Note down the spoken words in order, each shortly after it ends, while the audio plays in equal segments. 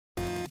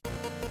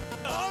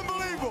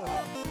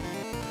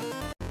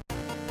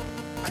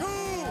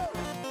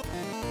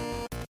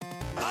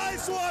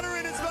ice water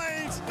in his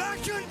veins. I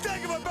couldn't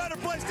think of a better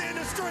place to end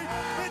the street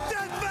in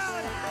Death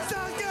Valley,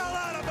 South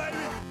Carolina,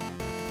 baby.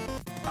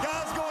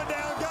 Guys going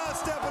down, guys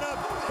stepping up.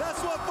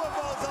 That's what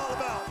football's all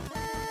about.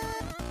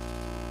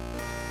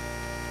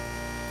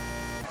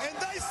 And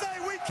they say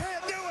we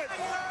can't do it.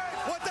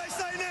 What they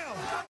say now?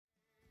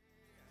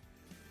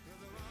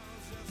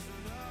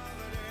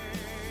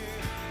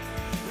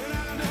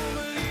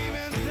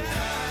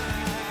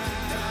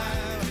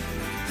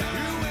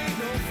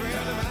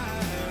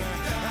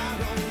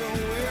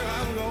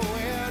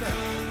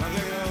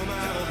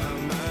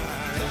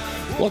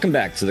 Welcome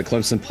back to the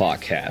Clemson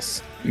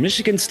Podcast.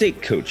 Michigan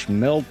State coach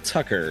Mel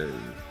Tucker.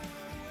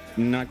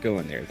 Not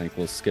going there. I think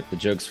we'll skip the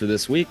jokes for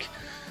this week.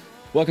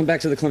 Welcome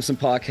back to the Clemson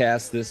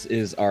Podcast. This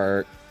is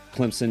our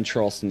Clemson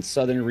Charleston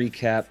Southern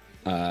recap.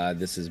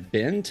 This is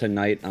Ben.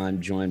 Tonight I'm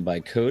joined by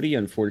Cody.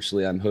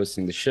 Unfortunately, I'm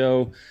hosting the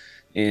show,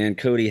 and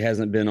Cody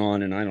hasn't been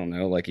on in, I don't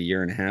know, like a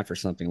year and a half or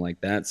something like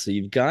that. So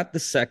you've got the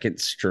second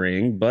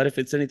string, but if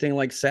it's anything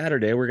like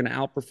Saturday, we're going to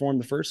outperform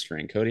the first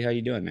string. Cody, how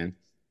you doing, man?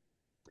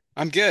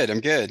 I'm good.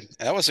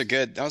 That was a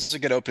good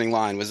opening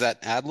line. Was that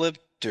ad-libbed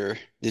or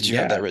did you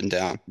have that written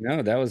down?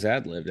 No, that was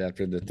ad-libbed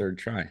after the third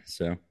try.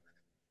 So,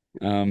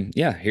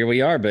 yeah, here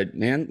we are. But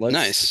man,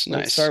 let's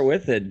start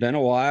with it. Been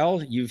a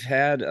while. You've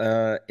had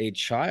a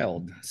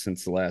child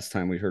since the last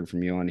time we heard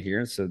from you on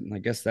here. So I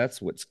guess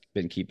that's what's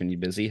been keeping you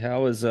busy.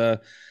 How's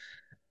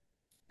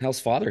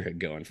fatherhood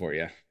going for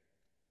you?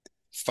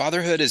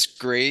 Fatherhood is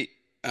great.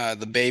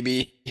 The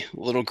baby,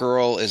 little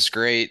girl is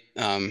great.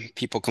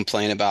 People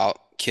complain about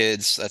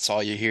kids. That's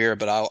all you hear,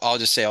 but I'll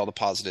just say all the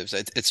positives.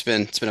 It's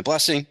been a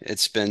blessing.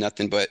 It's been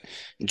nothing but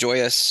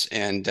joyous,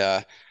 and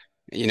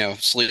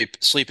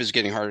sleep is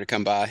getting harder to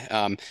come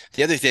by.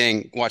 The other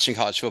thing, watching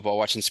college football,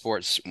 watching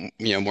sports,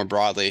 more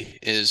broadly,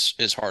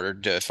 is harder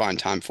to find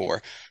time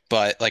for.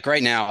 But like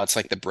right now, it's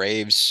like the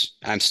Braves.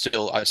 I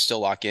still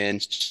lock in.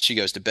 She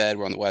goes to bed.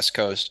 We're on the West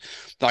Coast,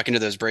 lock into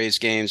those Braves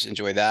games,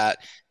 enjoy that.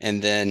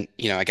 And then,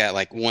 I got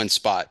like one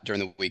spot during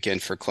the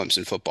weekend for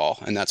Clemson football,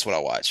 and that's what I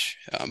watch.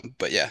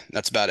 But yeah,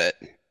 that's about it.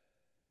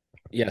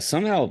 Yeah,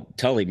 somehow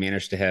Tully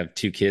managed to have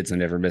two kids and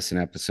never miss an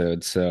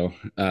episode. So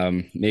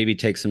maybe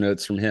take some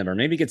notes from him, or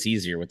maybe it gets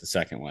easier with the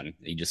second one.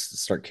 You just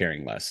start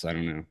caring less. I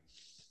don't know.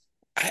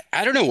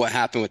 I don't know what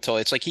happened with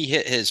Tully. It's like he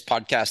hit his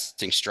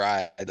podcasting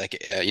stride,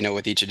 like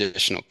with each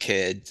additional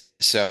kid.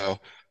 So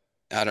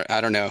I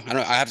don't know.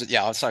 I have to.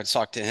 Yeah, I'll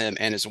talk to him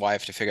and his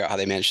wife to figure out how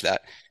they manage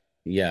that.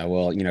 Yeah,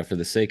 well, for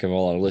the sake of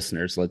all our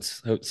listeners,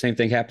 let's hope the same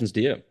thing happens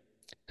to you.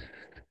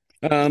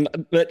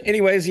 But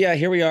anyways, yeah,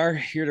 here we are,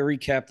 here to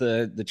recap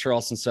the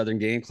Charleston Southern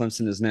game.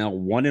 Clemson is now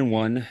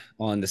 1-1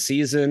 on the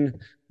season.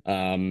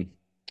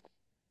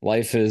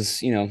 Life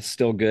is,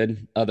 still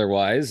good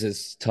otherwise,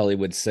 as Tully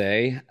would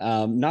say.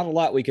 Not a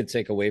lot we could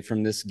take away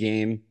from this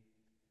game.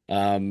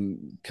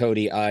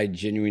 Cody, I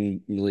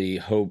genuinely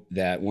hope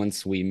that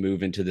once we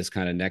move into this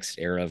kind of next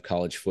era of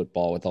college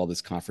football with all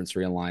this conference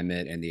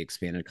realignment and the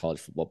expanded college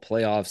football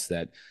playoffs,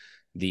 that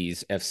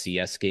these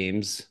FCS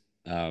games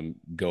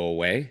go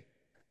away.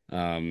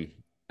 I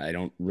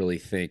don't really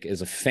think,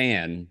 as a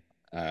fan,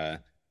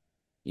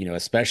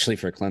 especially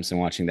for Clemson,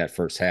 watching that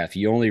first half,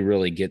 you only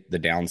really get the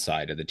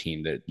downside of the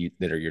team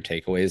that are your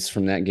takeaways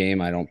from that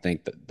game. I don't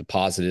think that the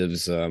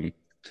positives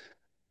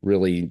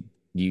really,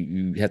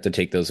 you have to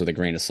take those with a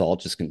grain of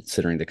salt, just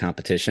considering the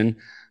competition.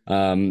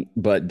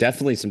 But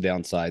definitely some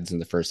downsides in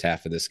the first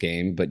half of this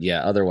game. But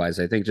yeah, otherwise,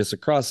 I think just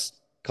across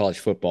college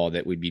football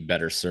that we'd be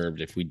better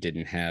served if we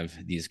didn't have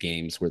these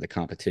games where the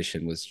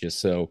competition was just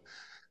so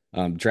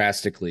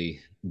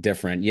drastically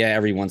different. Yeah,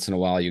 every once in a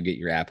while you get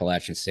your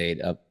Appalachian State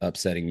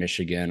upsetting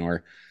Michigan,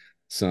 or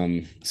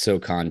some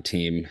SoCon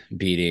team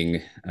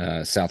beating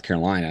South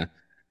Carolina,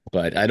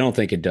 but I don't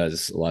think it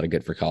does a lot of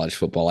good for college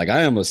football. Like,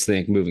 I almost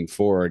think moving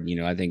forward,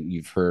 I think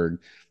you've heard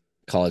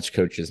college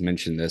coaches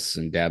mention this,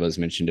 and Dabo's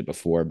mentioned it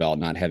before about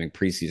not having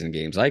preseason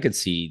games. I could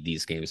see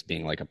these games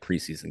being like a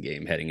preseason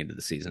game heading into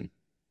the season.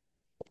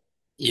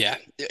 Yeah,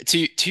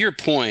 to your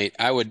point,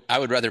 I would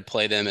rather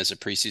play them as a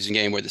preseason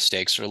game where the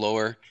stakes are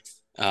lower.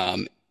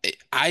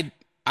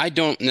 I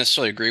don't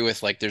necessarily agree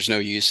with, like, there's no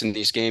use in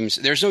these games.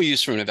 There's no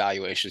use from an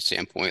evaluation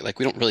standpoint. Like,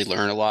 we don't really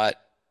learn a lot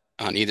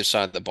on either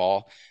side of the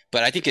ball,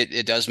 but I think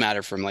it does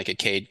matter from like a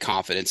Cade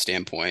confidence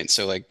standpoint.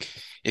 So like,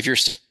 if you're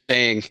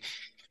saying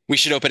we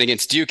should open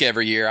against Duke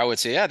every year, I would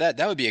say, yeah,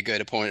 that would be a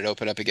good opponent to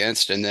open up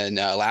against. And then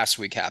last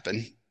week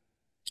happened.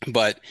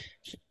 But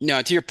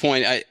no, to your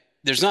point,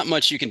 there's not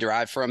much you can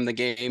derive from the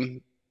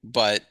game,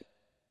 but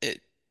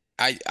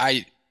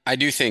I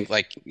do think,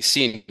 like,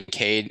 seeing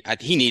Cade,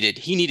 he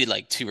needed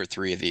like two or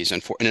three of these,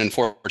 and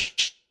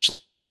unfortunately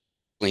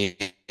he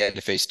had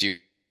to face Duke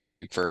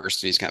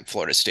first. He's got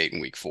Florida State in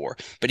week 4,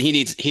 but he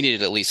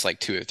needed at least like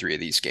two or three of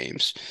these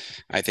games,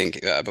 I think,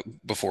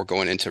 before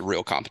going into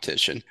real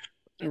competition.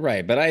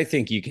 Right, but I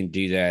think you can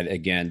do that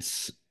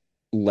against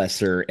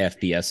lesser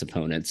FBS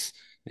opponents,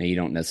 and you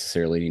don't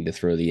necessarily need to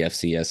throw the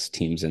FCS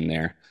teams in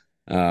there.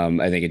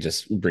 I think it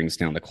just brings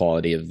down the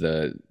quality of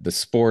the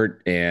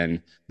sport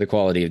and the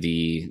quality of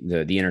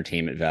the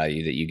entertainment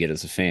value that you get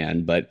as a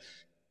fan. But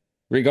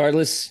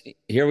Regardless,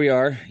 here we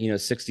are,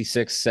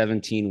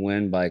 66-17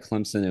 win by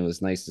Clemson. It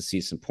was nice to see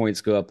some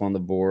points go up on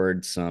the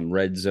board, some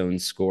red zone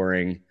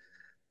scoring.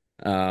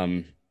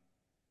 Um,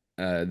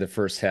 the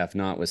first half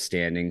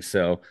notwithstanding.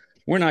 So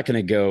we're not going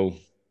to go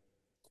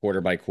quarter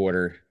by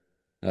quarter,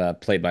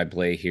 play by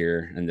play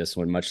here in this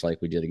one, much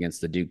like we did against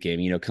the Duke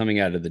game.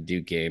 Coming out of the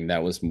Duke game,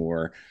 that was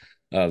more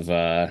of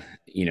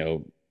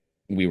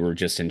we were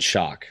just in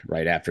shock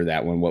right after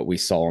that one, what we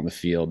saw on the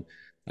field.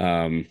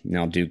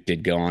 Now Duke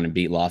did go on and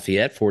beat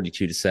Lafayette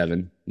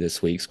 42-7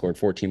 this week, scored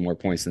 14 more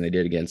points than they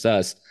did against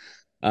us.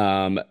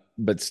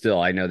 But still,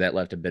 I know that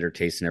left a bitter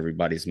taste in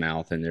everybody's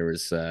mouth, and there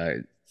was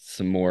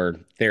some more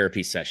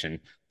therapy session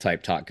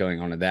type talk going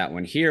on in that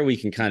one. Here we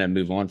can kind of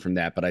move on from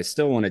that, but I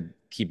still want to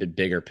keep a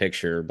bigger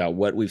picture about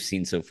what we've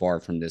seen so far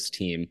from this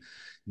team,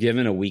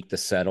 given a week to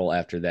settle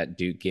after that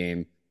Duke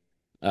game,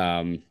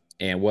 and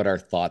what our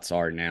thoughts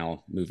are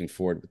now moving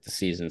forward with the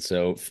season.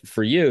 So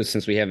for you,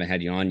 since we haven't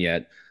had you on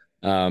yet,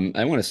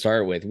 I want to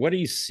start with, what are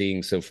you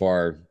seeing so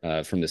far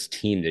from this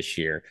team this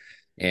year?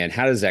 And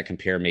how does that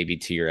compare maybe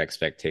to your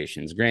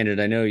expectations? Granted,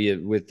 I know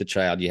with the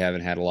child, you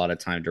haven't had a lot of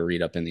time to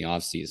read up in the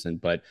off season,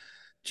 but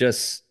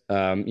just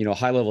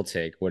high level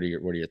take. What are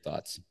your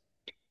thoughts?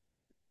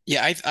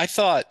 Yeah, I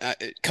thought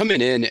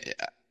coming in,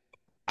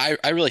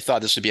 I really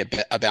thought this would be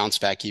a bounce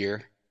back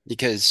year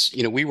because,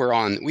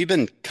 we've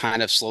been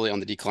kind of slowly on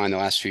the decline the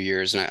last few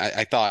years. And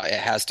I thought it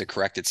has to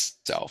correct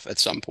itself at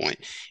some point.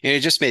 And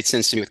it just made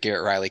sense to me with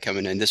Garrett Riley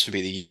coming in. This would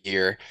be the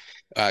year.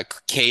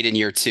 Cade in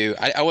year two.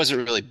 I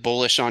wasn't really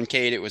bullish on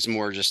Cade. It was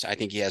more just, I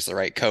think he has the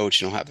right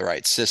coach and he'll have the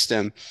right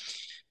system.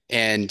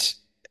 And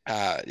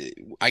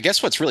I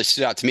guess what's really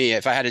stood out to me,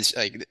 if I had to,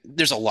 like,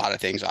 there's a lot of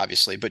things,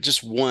 obviously, but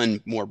just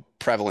one more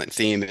prevalent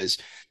theme is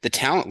the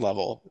talent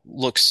level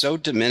looks so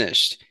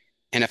diminished.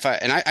 And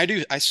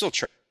I still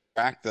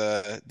track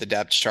the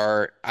depth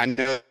chart. I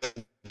know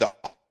the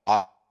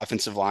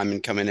offensive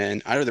linemen coming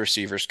in. I know the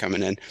receivers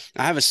coming in.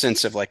 I have a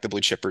sense of like the blue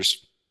chippers.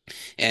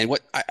 And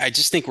what I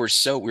just think we're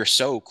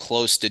so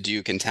close to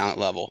Duke and talent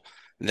level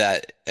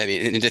that, I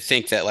mean, and to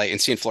think that, like, and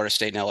seeing Florida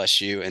State and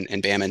LSU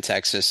and Bama and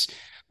Texas,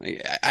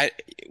 like,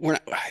 we're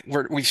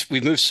not,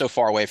 we've moved so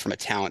far away from a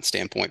talent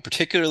standpoint,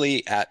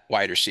 particularly at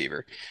wide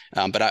receiver.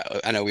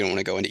 But I know we don't want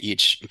to go into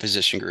each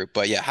position group,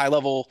 but yeah, high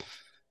level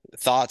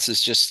thoughts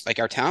is just like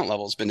our talent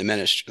level has been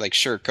diminished. Like,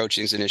 sure,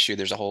 coaching's an issue.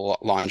 There's a whole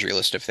laundry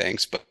list of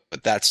things, but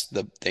that's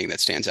the thing that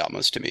stands out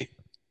most to me.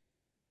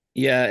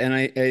 Yeah, and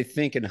I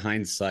think in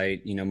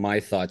hindsight, my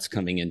thoughts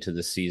coming into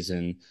the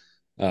season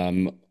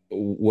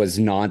was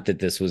not that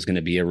this was going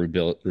to be a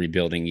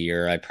rebuilding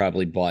year. I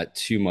probably bought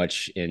too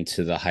much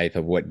into the hype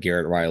of what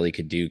Garrett Riley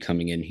could do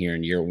coming in here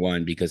in year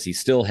one, because he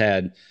still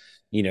had,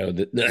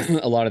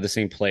 a lot of the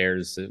same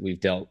players that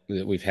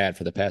we've had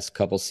for the past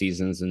couple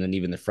seasons, and then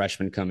even the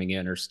freshmen coming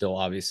in are still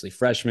obviously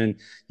freshmen.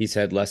 He's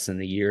had less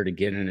than a year to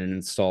get in and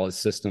install his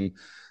system.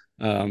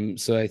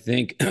 So I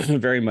think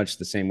very much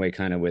the same way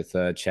kind of with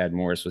Chad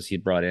Morris was he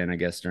brought in, I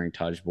guess, during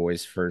Taj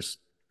Boyd's first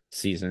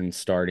season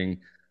starting.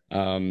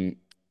 There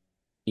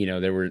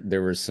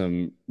were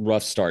some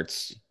rough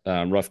starts,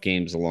 rough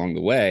games along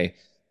the way.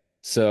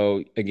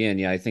 So again,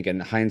 yeah, I think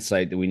in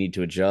hindsight that we need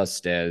to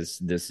adjust, as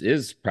this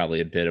is probably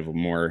a bit of a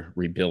more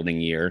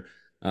rebuilding year,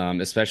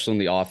 especially on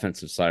the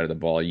offensive side of the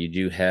ball. You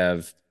do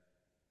have,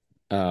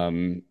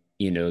 the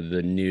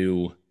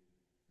new,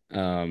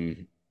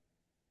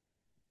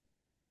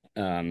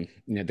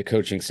 the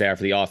coaching staff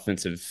for the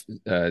offensive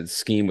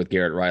scheme with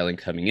Garrett Riley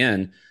coming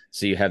in.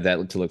 So you have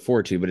that to look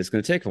forward to, but it's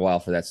going to take a while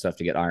for that stuff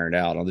to get ironed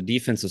out. On the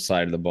defensive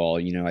side of the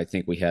ball, I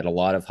think we had a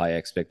lot of high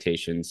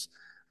expectations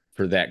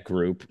for that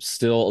group.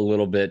 Still a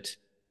little bit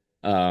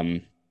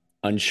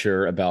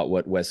unsure about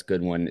what Wes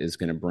Goodwin is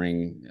going to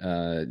bring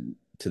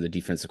to the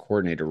defensive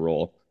coordinator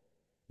role.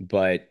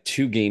 But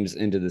 2 games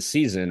into the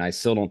season, I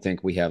still don't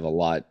think we have a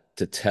lot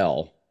to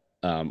tell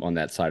on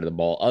that side of the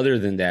ball. Other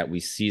than that, we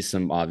see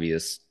some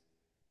obvious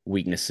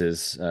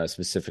weaknesses,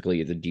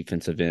 specifically at the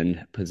defensive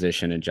end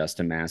position and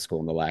Justin Maskell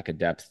and the lack of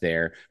depth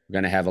there. We're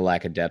going to have a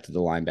lack of depth at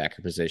the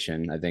linebacker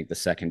position. I think the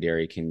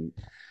secondary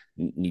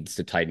needs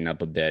to tighten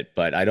up a bit,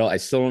 but I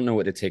still don't know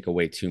what to take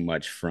away too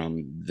much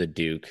from the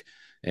Duke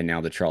and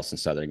now the Charleston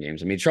Southern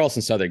games. I mean,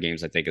 Charleston Southern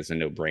games, I think, is a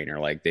no-brainer.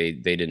 Like, they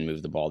didn't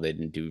move the ball. They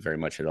didn't do very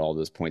much at all.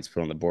 Those points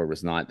put on the board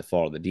was not the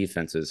fault of the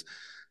defenses.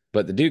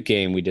 But the Duke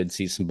game, we did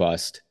see some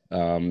bust,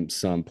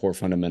 some poor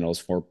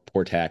fundamentals,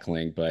 poor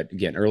tackling. But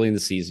again, early in the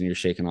season, you're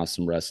shaking off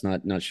some rust.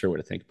 Not sure what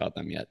to think about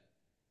them yet.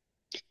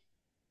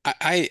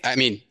 I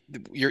mean,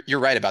 you're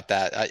right about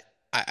that.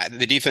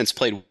 The defense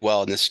played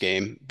well in this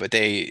game, but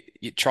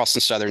Charleston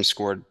Southern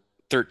scored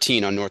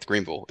 13 on North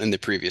Greenville in the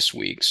previous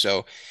week.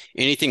 So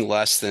anything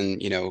less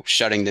than,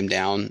 shutting them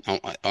down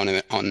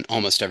on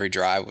almost every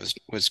drive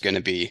was going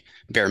to be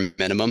bare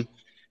minimum.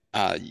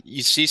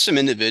 You see some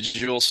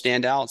individual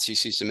standouts. You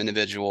see some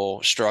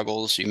individual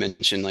struggles. You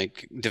mentioned,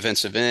 like,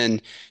 defensive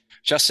end,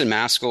 Justin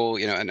Maskell,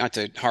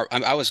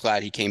 I was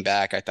glad he came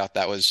back. I thought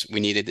we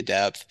needed the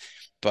depth,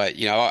 but,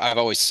 I've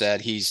always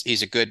said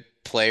he's a good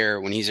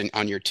player when he's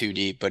on your two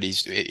deep, but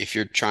if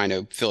you're trying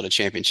to field a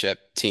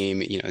championship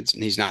team,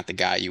 he's not the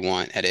guy you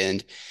want at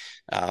end.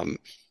 Um,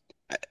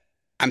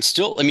 I'm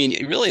still, I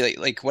mean, really,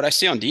 like what I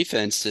see on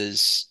defense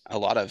is a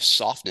lot of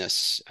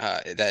softness.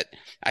 That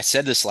I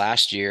said this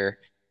last year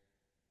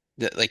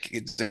that like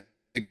the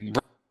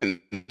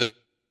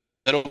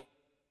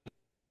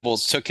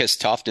Bulls took his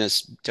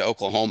toughness to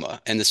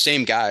Oklahoma, and the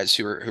same guys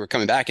who are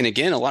coming back, and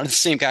again, a lot of the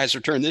same guys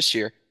returned this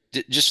year,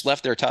 just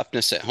left their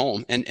toughness at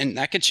home, and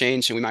that could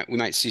change, and we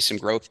might see some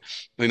growth.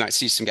 We might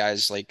see some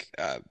guys like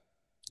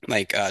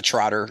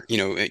Trotter,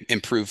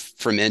 improve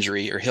from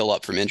injury or heal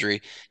up from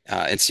injury,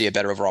 and see a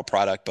better overall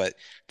product. But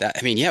that,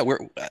 I mean, yeah,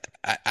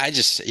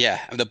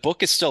 the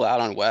book is still out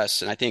on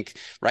Wes, and I think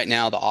right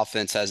now the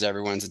offense has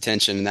everyone's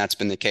attention, and that's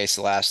been the case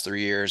the last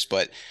 3 years.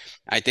 But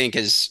I think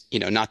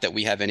not that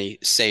we have any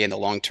say in the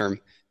long-term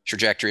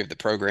trajectory of the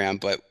program,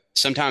 but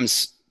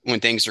sometimes when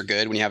things are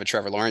good, when you have a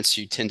Trevor Lawrence,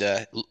 you tend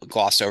to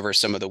gloss over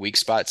some of the weak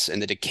spots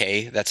and the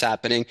decay that's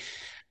happening.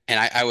 And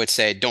I would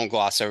say don't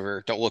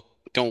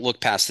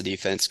look past the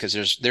defense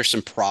because there's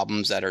some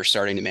problems that are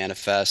starting to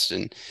manifest.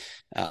 And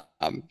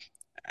um,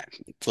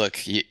 look,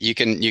 you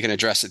can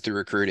address it through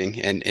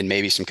recruiting and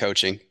maybe some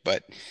coaching,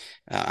 but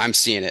I'm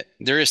seeing it.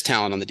 There is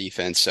talent on the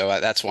defense, so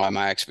that's why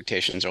my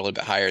expectations are a little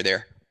bit higher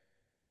there.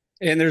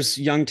 And there's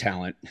young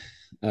talent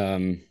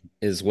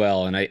as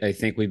well. And I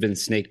think we've been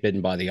snake bitten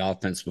by the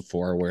offense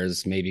before,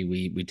 whereas maybe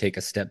we take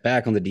a step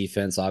back on the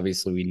defense.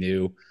 Obviously, we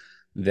knew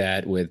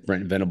that with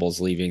Brent Venables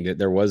leaving, that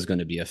there was going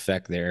to be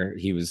effect there.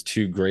 He was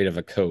too great of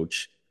a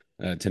coach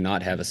to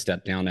not have a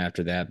step down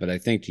after that. But I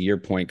think to your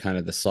point, kind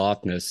of the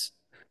softness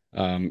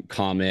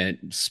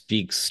comment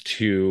speaks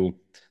to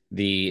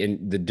the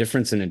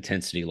difference in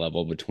intensity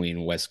level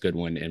between Wes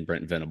Goodwin and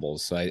Brent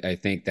Venables. So I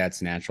think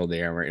that's natural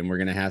there, and we're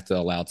going to have to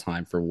allow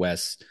time for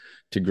Wes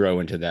to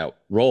grow into that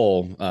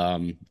role.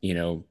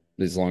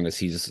 As long as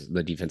he's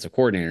the defensive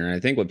coordinator. And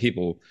I think what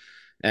people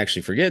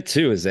actually forget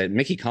too is that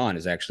Mickey Conn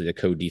is actually the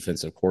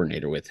co-defensive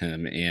coordinator with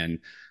him, and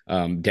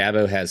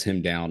Dabo has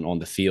him down on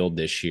the field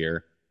this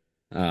year.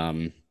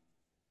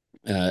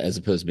 As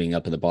opposed to being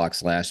up in the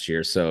box last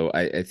year. So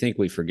I think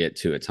we forget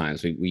too at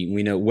times.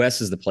 We know Wes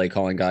is the play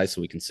calling guy,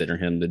 so we consider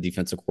him the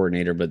defensive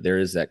coordinator, but there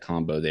is that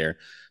combo there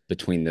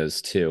between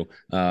those two.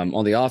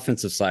 On the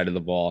offensive side of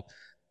the ball,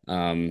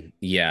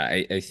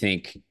 I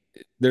think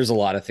there's a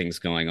lot of things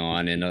going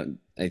on. And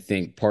I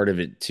think part of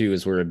it too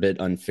is we're a bit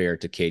unfair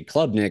to Cade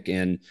Klubnik.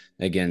 And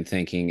again,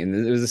 thinking, and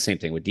it was the same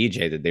thing with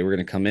DJ, that they were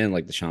going to come in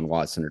like Deshaun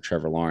Watson or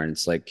Trevor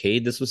Lawrence. Like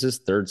Cade, this was his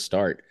third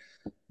start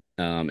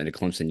in a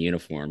Clemson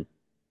uniform.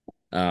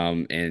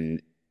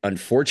 And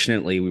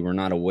unfortunately, we were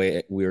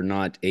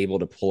not able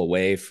to pull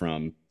away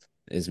from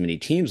as many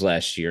teams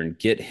last year and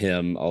get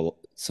him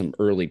some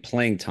early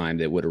playing time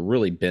that would have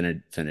really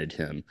benefited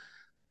him.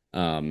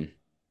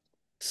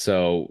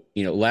 So,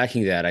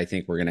 lacking that, I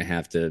think we're going to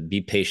have to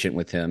be patient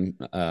with him.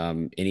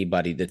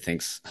 Anybody that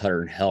thinks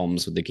Hunter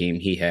Helms with the game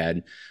he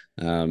had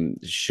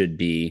should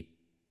be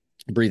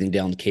breathing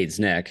down Cade's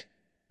neck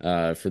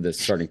for the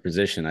starting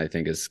position, I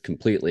think is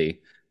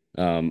completely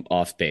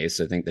off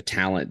base. I think the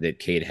talent that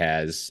Cade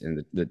has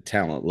and the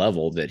talent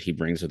level that he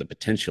brings with the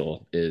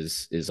potential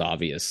is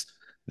obvious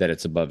that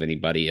it's above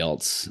anybody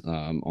else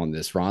on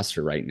this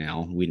roster right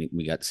now.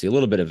 We got to see a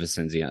little bit of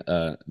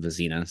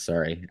Vizina,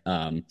 sorry.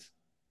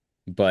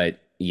 But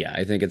yeah,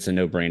 I think it's a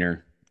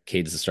no-brainer.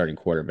 Cade's the starting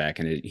quarterback,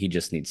 and he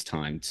just needs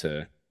time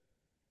to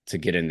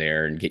get in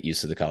there and get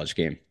used to the college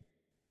game.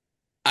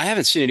 I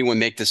haven't seen anyone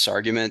make this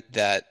argument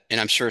and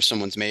I'm sure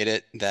someone's made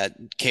it, that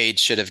Cade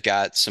should have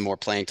got some more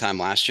playing time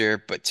last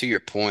year. But to your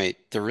point,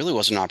 there really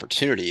was an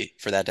opportunity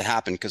for that to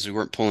happen because we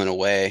weren't pulling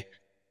away.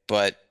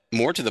 But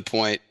more to the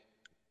point,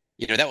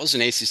 that was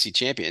an ACC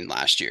champion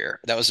last year.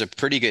 That was a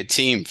pretty good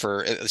team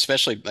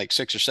especially like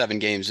 6 or 7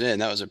 games in.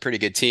 That was a pretty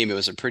good team. It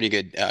was a pretty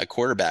good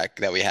quarterback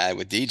that we had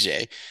with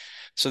DJ.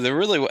 So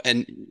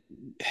and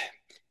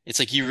it's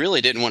like you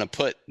really didn't want to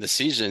put the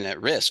season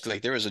at risk.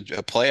 Like there was a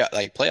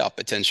playoff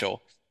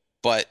potential.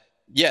 But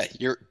yeah,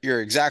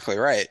 you're exactly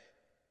right.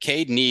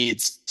 Cade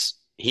needs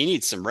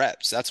some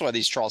reps. That's why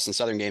these Charleston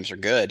Southern games are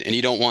good. And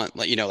you don't want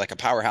like a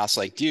powerhouse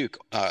like Duke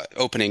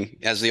opening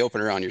as the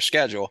opener on your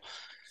schedule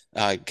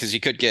because you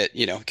could get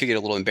a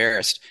little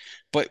embarrassed.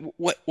 But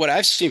what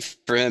I've seen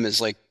for him is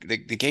like the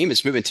game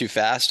is moving too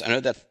fast. I know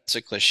that's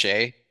a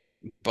cliche,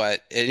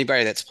 but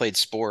anybody that's played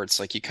sports,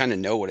 like you kind of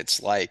know what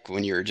it's like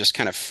when you're just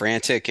kind of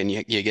frantic and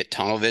you get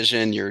tunnel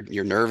vision,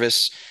 you're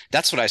nervous.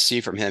 That's what I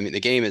see from him. The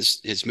game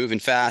is moving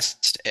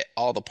fast.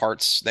 All the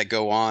parts that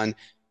go on,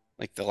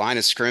 like the line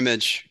of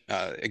scrimmage,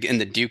 again,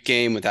 the Duke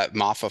game with that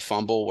Maffa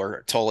fumble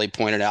where Tully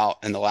pointed out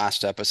in the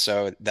last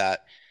episode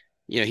that,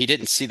 he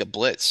didn't see the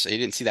blitz. He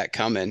didn't see that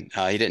coming.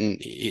 He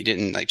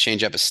didn't like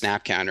change up a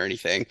snap count or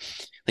anything.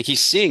 Like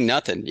he's seeing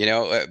nothing,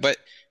 but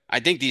I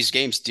think these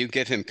games do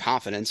give him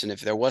confidence. And if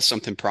there was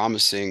something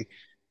promising,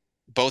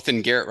 both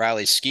in Garrett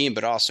Riley's scheme,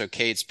 but also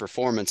Cade's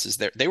performances,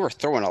 they were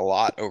throwing a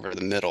lot over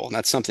the middle. And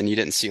that's something you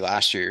didn't see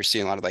last year. You're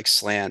seeing a lot of like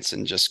slants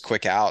and just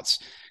quick outs.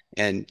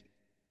 And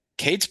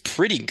Cade's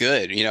pretty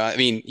good. I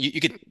mean,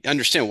 you could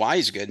understand why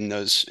he's good in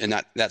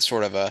that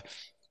sort of a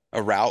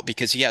route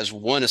because he has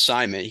one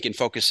assignment. He can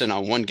focus in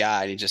on one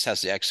guy and he just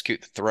has to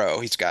execute the throw.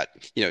 He's got,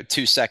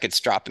 2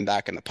 seconds dropping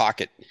back in the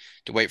pocket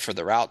to wait for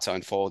the route to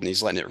unfold and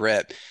he's letting it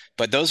rip.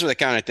 But those are the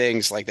kind of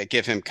things like that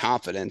give him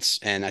confidence.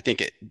 And I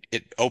think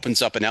it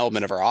opens up an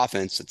element of our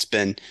offense that's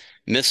been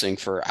missing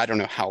for I don't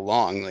know how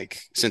long,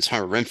 like since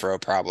Hunter Renfrow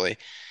probably.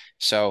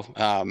 So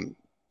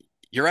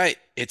you're right.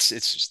 It's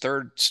his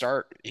third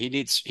start. He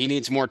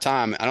needs more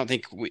time. I don't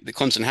think the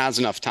Clemson has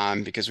enough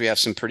time because we have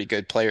some pretty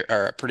good player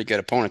or pretty good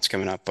opponents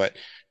coming up. But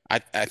I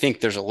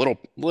think there's a little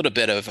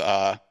bit of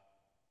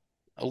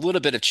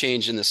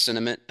change in the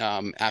sentiment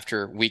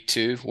after week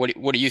two.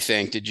 What do you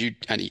think? Did you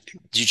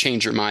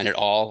change your mind at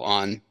all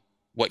on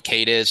what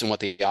Cade is and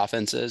what the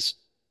offense is?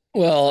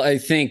 Well, I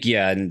think,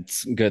 yeah, and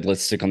it's good.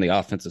 Let's stick on the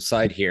offensive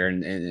side here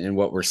and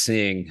what we're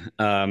seeing.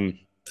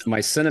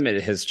 My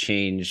sentiment has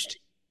changed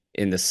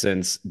in the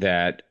sense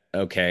that,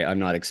 okay, I'm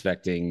not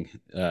expecting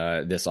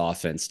this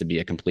offense to be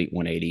a complete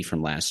 180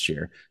 from last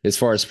year as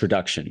far as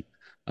production.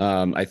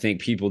 I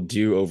think people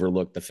do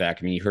overlook the fact.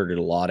 I mean, you heard it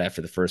a lot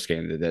after the first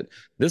game that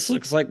this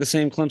looks like the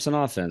same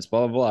Clemson offense,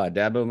 blah, blah, blah.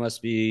 Dabo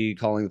must be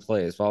calling the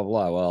plays, blah,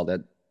 blah, blah. Well,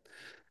 that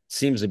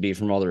seems to be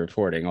from all the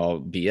reporting, all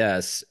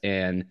BS.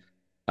 And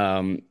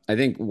I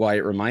think why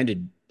it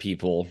reminded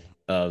people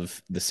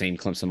of the same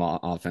Clemson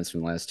offense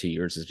from the last 2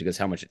 years is because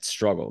how much it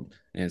struggled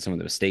and some of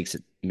the mistakes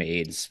it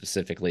made,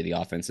 specifically the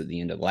offense at the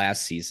end of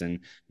last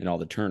season and all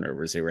the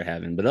turnovers they were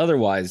having. But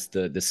otherwise,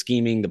 the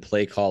scheming, the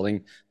play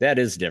calling, that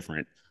is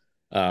different.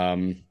 A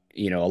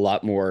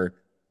lot more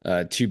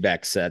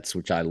two-back sets,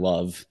 which I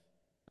love.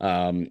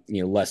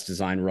 Less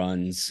design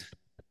runs.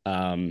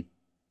 I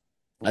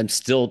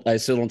still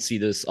don't see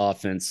this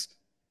offense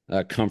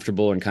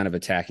comfortable and kind of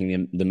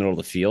attacking the middle of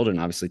the field and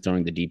obviously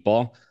throwing the deep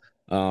ball.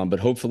 But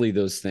hopefully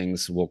those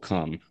things will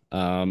come.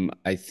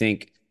 I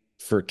think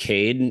for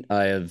Cade,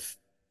 I have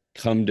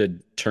come to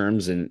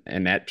terms and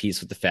at peace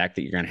with the fact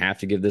that you're going to have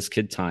to give this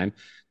kid time,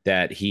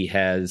 that he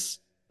has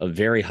a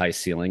very high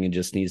ceiling and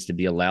just needs to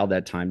be allowed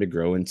that time to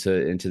grow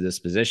into this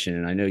position.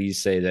 And I know you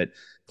say that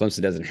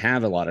Clemson doesn't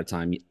have a lot of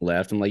time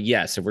left. I'm like,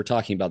 yes, if we're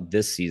talking about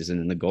this season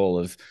and the goal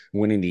of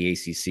winning the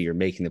ACC or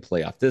making the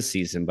playoff this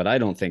season, but I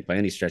don't think by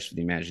any stretch of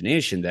the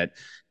imagination that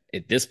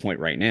at this point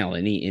right now,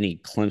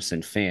 any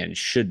Clemson fan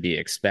should be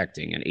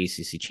expecting an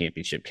ACC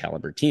championship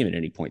caliber team at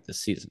any point this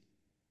season.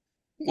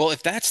 Well,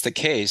 if that's the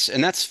case,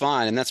 and that's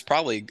fine, and that's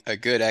probably a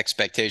good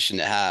expectation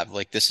to have,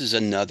 like this is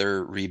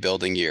another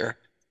rebuilding year,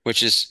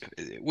 which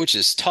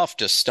is tough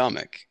to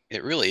stomach.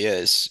 It really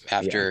is Yeah.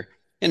 after,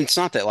 and it's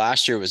not that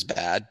last year was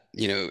bad,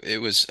 it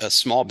was a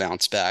small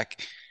bounce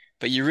back,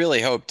 but you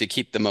really hope to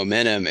keep the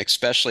momentum,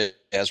 especially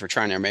as we're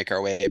trying to make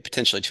our way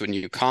potentially to a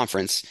new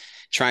conference,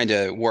 trying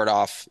to ward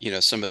off,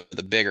 some of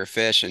the bigger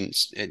fish and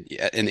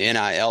in the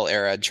NIL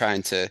era,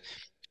 trying to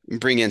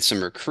bring in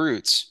some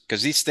recruits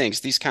because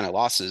these kind of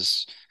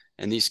losses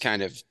and these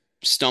kind of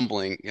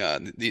stumbling,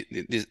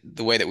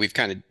 the way that we've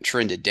kind of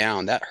trended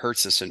down, that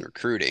hurts us in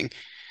recruiting.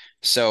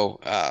 So,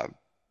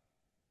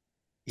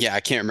 yeah,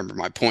 I can't remember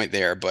my point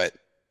there, but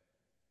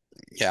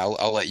yeah,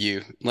 I'll let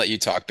you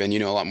talk, Ben. You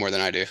know a lot more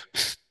than I do.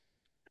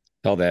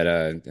 Call that,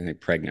 I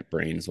think pregnant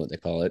brain is what they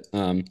call it.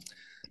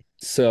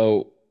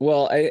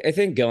 Well, I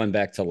think going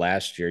back to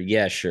last year,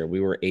 yeah, sure,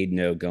 we were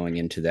 8-0 going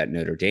into that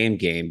Notre Dame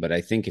game, but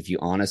I think if you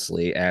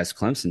honestly ask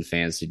Clemson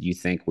fans, did you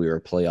think we were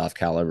a playoff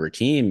caliber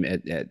team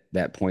at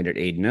that point at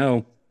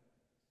 8-0?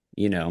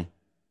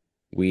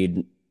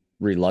 We'd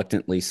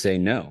reluctantly say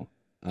no,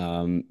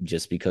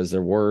 just because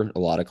there were a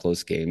lot of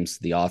close games.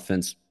 The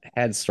offense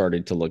had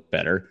started to look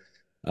better.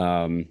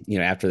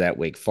 After that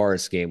Wake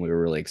Forest game, we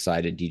were really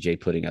excited. DJ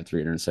putting up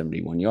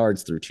 371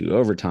 yards through 2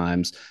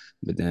 overtimes,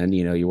 but then,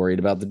 you worried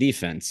about the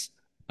defense.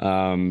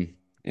 And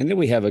then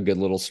we have a good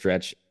little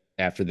stretch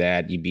after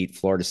that. You beat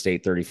Florida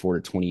State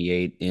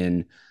 34-28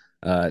 in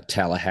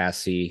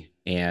Tallahassee,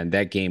 and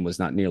that game was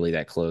not nearly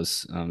that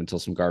close until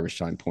some garbage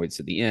time points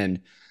at the end.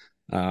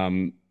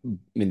 And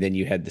then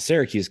you had the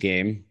Syracuse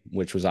game,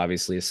 which was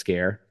obviously a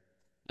scare.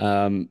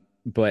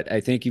 But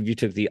I think if you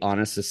took the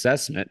honest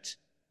assessment,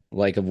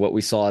 like of what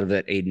we saw out of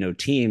that 8-0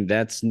 team,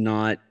 that's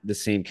not the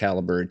same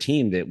caliber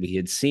team that we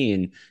had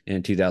seen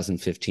in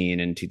 2015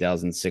 and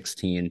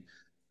 2016.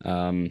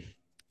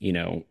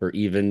 Or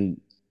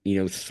even,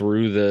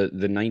 through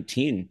the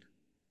 19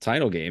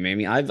 title game. I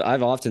mean,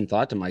 I've often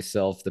thought to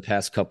myself the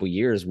past couple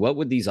years, what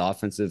would these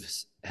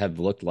offensives have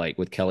looked like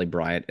with Kelly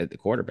Bryant at the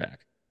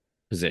quarterback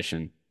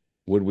position?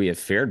 Would we have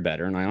fared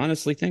better? And I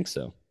honestly think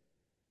so.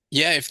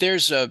 Yeah, if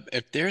there's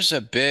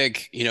a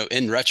big,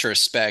 in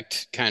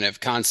retrospect kind of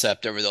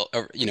concept in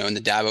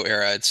the Dabo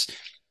era,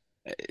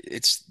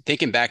 it's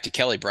thinking back to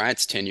Kelly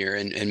Bryant's tenure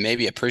and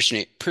maybe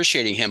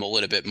appreciating him a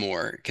little bit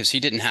more because he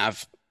didn't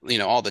have,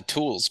 all the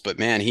tools, but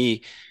man,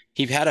 he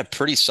had a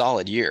pretty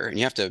solid year, and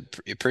you have to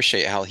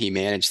appreciate how he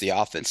managed the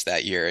offense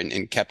that year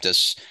and kept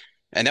us.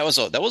 And that was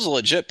a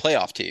legit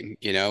playoff team.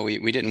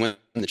 We didn't win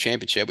the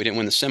championship, we didn't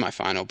win the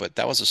semifinal, but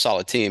that was a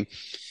solid team.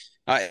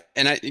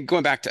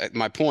 Going back to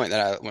my point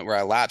where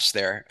I lapsed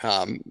there,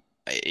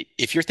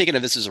 if you're thinking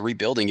of this as a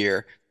rebuilding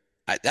year,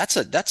 that's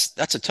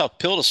a tough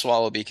pill to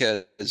swallow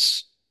because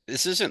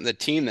this isn't the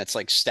team that's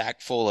like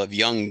stacked full of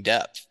young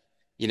depth,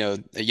 a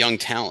young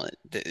talent.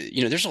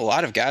 There's a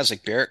lot of guys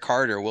like Barrett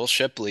Carter, Will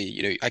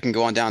Shipley. I can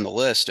go on down the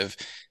list of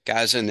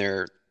guys in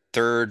their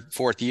third,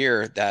 fourth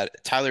year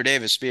that Tyler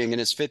Davis being in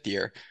his fifth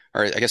year,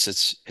 or I guess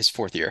it's his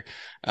fourth year.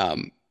 I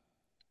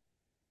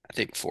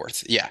think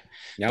fourth. Yeah.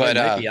 Now it But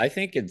might be. I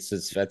think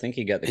I think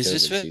he got the is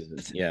this COVID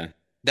fifth? season. Yeah.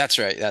 That's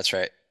right. That's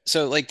right.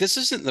 So like this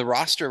isn't the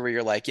roster where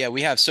you're like, yeah,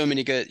 we have so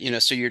many good,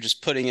 so you're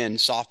just putting in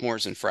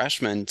sophomores and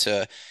freshmen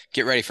to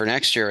get ready for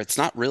next year. It's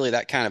not really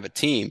that kind of a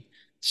team.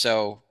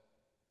 So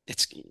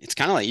it's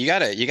kind of like you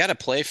gotta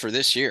play for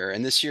this year.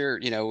 And this year,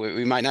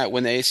 we might not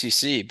win the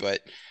ACC,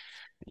 but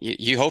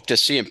you hope to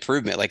see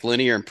improvement, like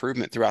linear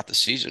improvement throughout the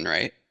season,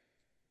 right?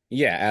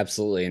 Yeah,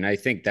 absolutely. And I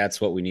think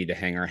that's what we need to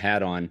hang our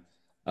hat on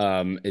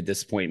at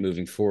this point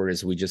moving forward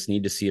is we just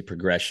need to see a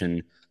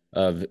progression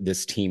of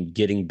this team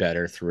getting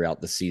better throughout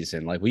the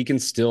season. Like we can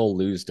still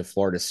lose to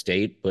Florida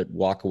State, but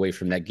walk away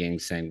from that game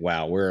saying,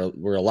 "Wow,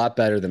 we're a lot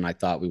better than I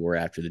thought we were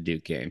after the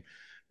Duke game."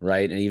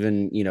 Right? And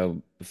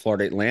even,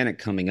 Florida Atlantic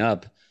coming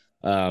up,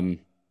 um,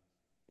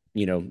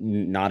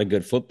 not a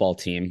good football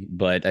team,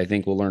 but I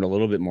think we'll learn a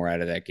little bit more out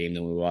of that game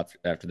than we will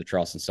after the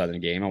Charleston Southern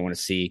game. I want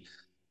to see,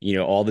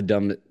 all the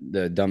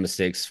dumb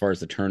mistakes as far as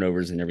the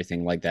turnovers and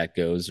everything like that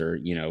goes, or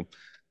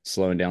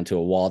slowing down to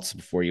a waltz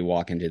before you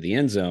walk into the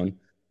end zone.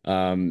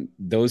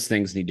 Those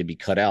things need to be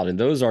cut out, and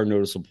those are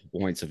noticeable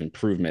points of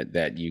improvement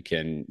that you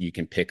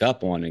can pick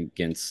up on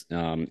against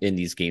in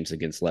these games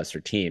against lesser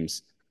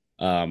teams.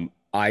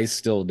 I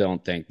still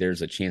don't think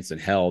there's a chance in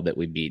hell that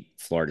we beat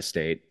Florida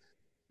State.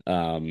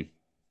 Um,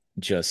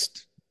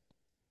 just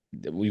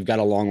we've got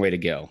a long way to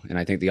go, and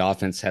I think the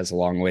offense has a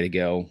long way to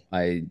go.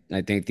 I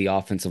think the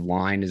offensive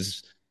line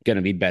is going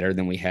to be better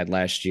than we had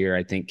last year.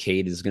 I think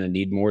Cade is going to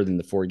need more than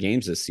the 4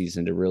 games this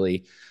season to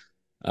really,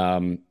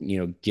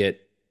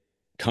 get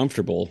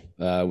comfortable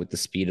with the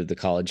speed of the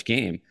college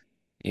game.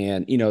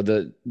 And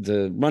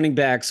the running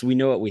backs, we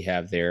know what we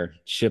have there.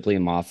 Shipley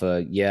and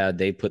Maffa, yeah,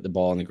 they put the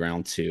ball on the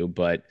ground too,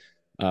 but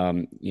 2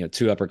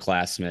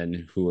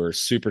 upperclassmen who are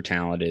super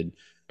talented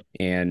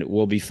and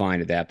we'll be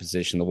fine at that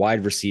position. The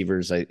wide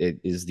receivers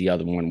is the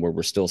other one where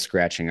we're still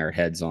scratching our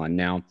heads on.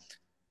 Now,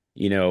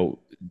 you know,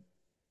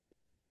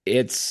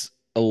 it's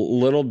a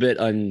little bit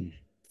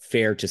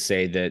unfair to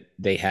say that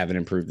they haven't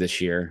improved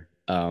this year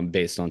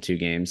based on 2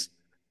 games.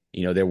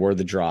 There were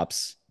the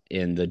drops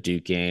in the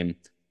Duke game,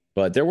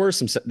 but there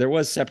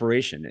was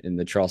separation in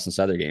the Charleston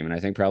Southern game, and I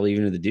think probably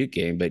even in the Duke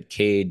game. But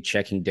Cade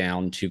checking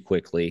down too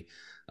quickly,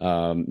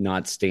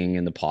 not staying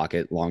in the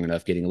pocket long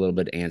enough, getting a little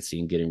bit antsy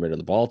and getting rid of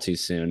the ball too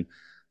soon.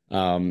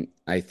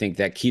 I think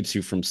that keeps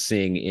you from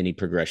seeing any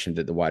progression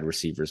that the wide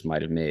receivers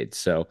might have made.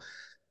 So,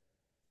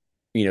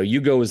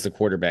 you go as the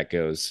quarterback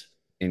goes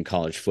in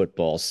college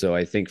football. So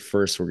I think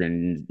first we're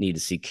going to need to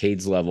see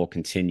Cade's level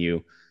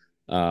continue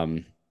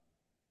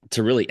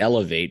to really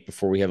elevate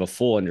before we have a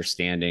full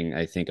understanding,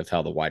 I think, of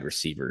how the wide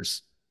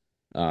receivers,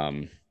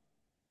 are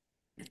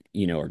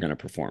going to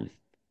perform.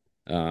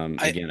 I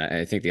Again,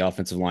 I think the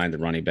offensive line, the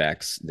running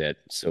backs that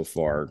so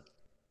far,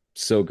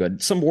 so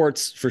good. Some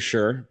warts for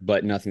sure,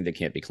 but nothing that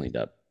can't be cleaned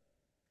up.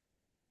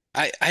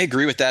 I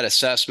agree with that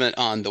assessment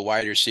on the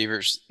wide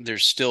receivers.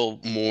 There's still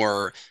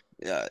more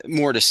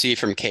to see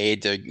from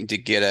Cade to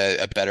get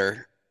a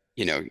better,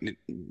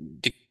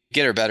 to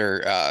get a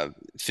better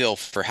feel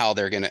for how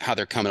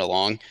they're coming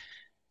along.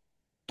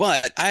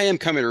 But I am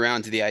coming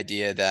around to the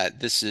idea that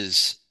this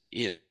is,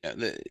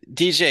 the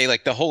DJ,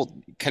 like the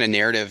whole kind of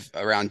narrative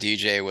around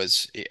DJ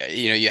was,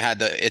 you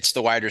had it's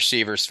the wide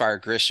receivers fire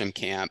Grisham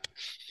camp,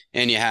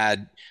 and you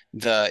had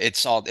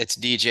it's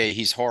DJ,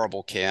 he's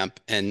horrible camp,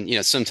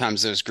 and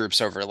sometimes those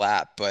groups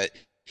overlap, but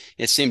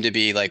it seemed to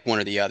be like one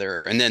or the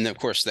other. And then of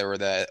course there were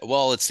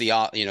it's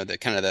the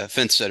kind of the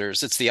fence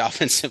sitters, it's the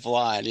offensive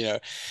line,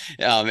 it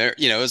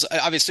was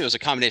obviously it was a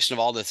combination of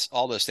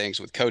all those things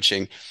with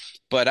coaching.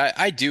 But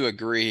I do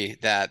agree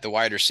that the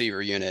wide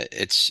receiver unit,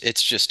 it's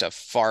just a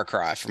far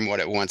cry from what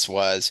it once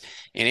was.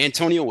 And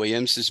Antonio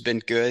Williams has been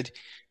good,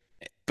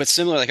 but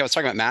similar, like I was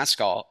talking about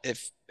Maskell,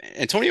 if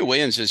Antonio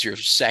Williams is your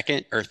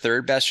second or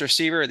third best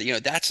receiver,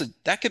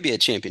 that could be a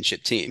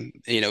championship team,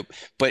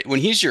 but when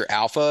he's your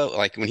alpha,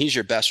 like when he's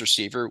your best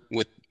receiver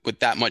with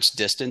that much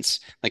distance,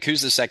 like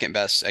who's the second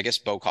best? I guess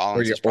Bo Or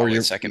Collins you're, is or probably the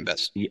you're, second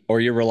best. or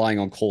you're relying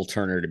on Cole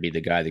Turner to be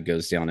the guy that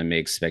goes down and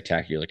makes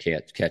spectacular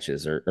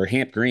catches, or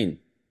Hamp Green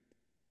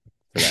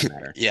for that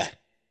matter. Yeah.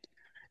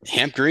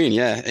 Hamp Green,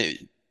 yeah.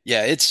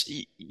 Yeah, it's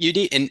you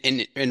need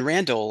and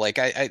Randall, like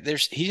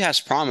he has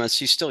promise.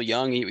 He's still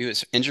young. He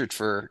was injured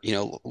for, a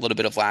little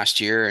bit of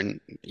last year and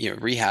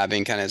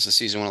rehabbing kind of as the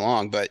season went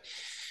along, but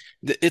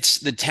it's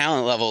the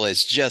talent level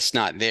is just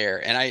not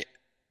there. And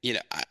you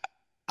know, I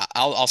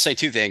I'll say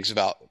 2 things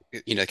about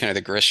kind of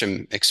the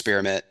Grisham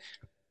experiment.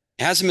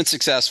 It hasn't been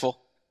successful.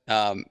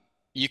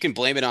 You can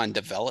blame it on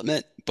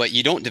development, but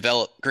you don't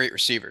develop great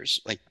receivers.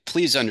 Like,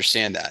 please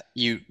understand that.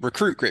 You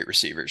recruit great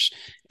receivers.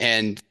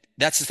 And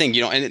that's the thing,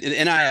 and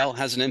NIL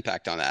has an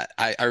impact on that.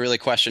 I really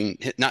question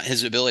not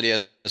his ability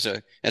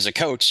as a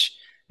coach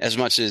as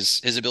much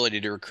as his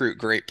ability to recruit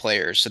great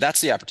players. So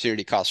that's the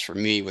opportunity cost for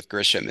me with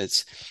Grisham.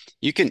 It's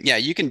you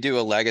can do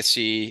a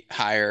legacy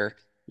hire,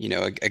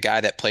 a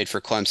guy that played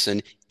for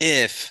Clemson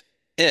if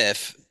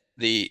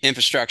the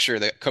infrastructure,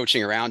 the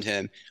coaching around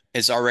him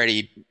is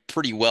already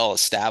pretty well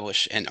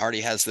established and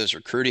already has those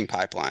recruiting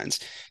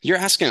pipelines. You're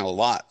asking a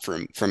lot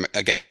from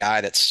a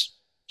guy that's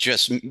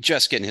just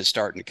getting his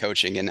start in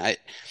coaching, and I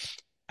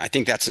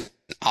think that's an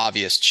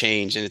obvious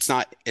change, and it's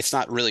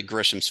not really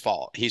Grisham's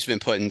fault. He's been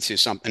put into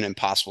an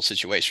impossible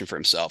situation for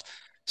himself.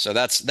 So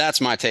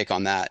that's my take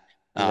on that.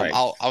 Right.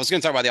 I was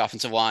going to talk about the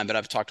offensive line, but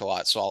I've talked a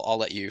lot, so I'll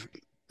let you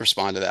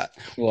respond to that.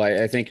 Well,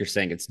 I think you're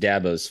saying it's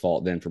Dabo's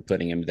fault then for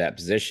putting him in that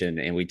position.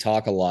 And we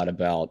talk a lot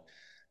about,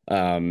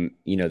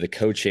 the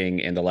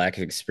coaching and the lack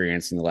of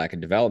experience and the lack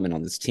of development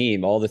on this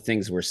team, all the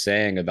things we're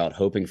saying about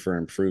hoping for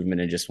improvement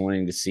and just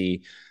wanting to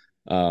see,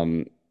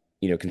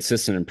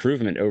 consistent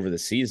improvement over the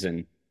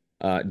season.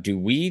 Do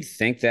we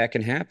think that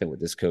can happen with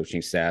this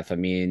coaching staff? I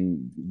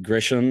mean,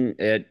 Grisham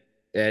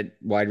at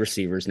wide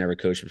receivers never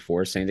coached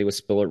before. Same thing with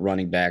Spill at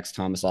running backs.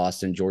 Thomas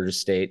Austin, Georgia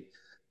State,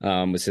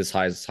 was his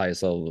highest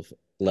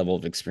level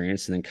of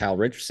experience, and then Kyle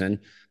Richardson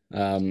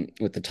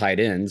with the tight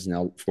ends.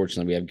 Now,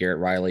 fortunately, we have Garrett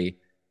Riley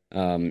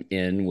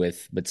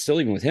but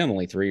still, even with him,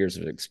 only 3 years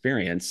of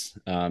experience.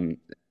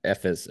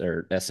 FS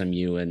or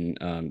SMU and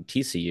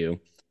TCU.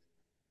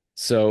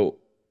 So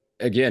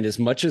again, as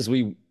much as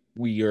we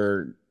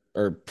are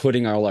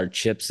putting all our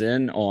chips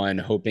in on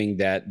hoping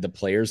that the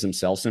players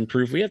themselves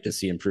improve, we have to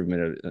see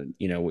improvement,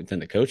 within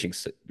the coaching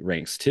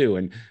ranks too.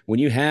 And when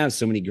you have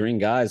so many green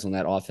guys on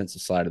that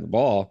offensive side of the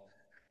ball,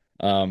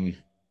 um,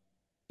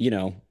 you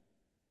know,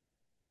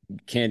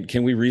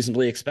 can we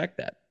reasonably expect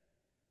that?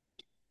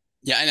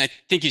 Yeah, and I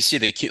think you see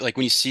like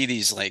when you see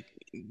these like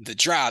the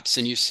drops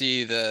and you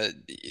see the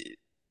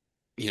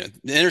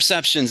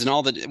interceptions and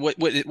all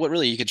what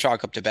really you could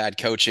chalk up to bad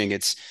coaching.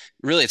 It's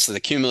the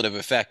cumulative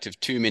effect of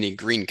too many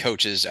green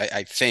coaches,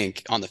 I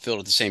think, on the field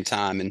at the same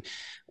time.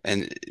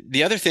 And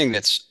the other thing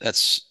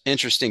that's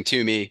interesting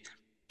to me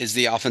is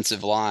the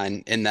offensive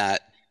line, in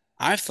that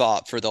I've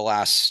thought for the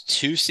last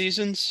 2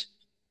 seasons,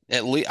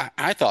 at least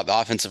I thought the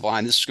offensive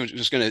line this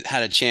was going to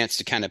had a chance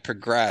to kind of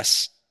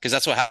progress, because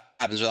that's what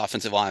happens with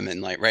offensive linemen.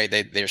 Like, right,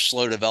 they're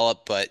slow to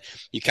develop, but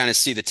you kind of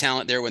see the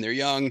talent there when they're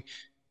young.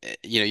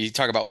 You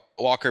talk about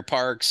Walker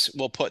Parks,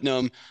 Will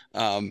Putnam,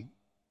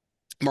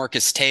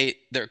 Marcus Tate,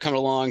 they're coming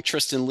along.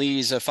 Tristan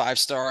Lee's a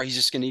 5-star. He's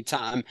just going to need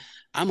time.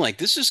 I'm like,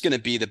 this is going to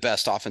be the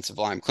best offensive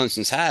line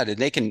Clemson's had, and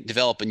they can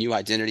develop a new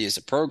identity as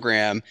a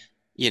program.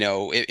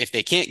 If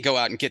they can't go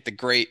out and get the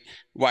great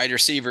wide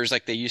receivers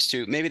like they used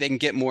to, maybe they can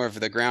get more of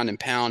the ground and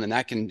pound, and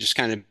that can just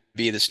kind of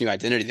be this new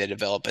identity they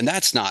develop. And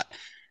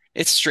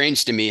it's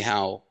strange to me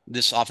how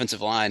this offensive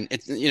line,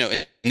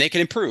 and they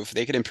can improve.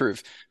 They could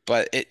improve.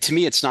 But to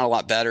me, it's not a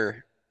lot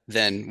better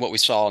than what we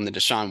saw in the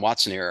Deshaun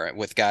Watson era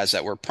with guys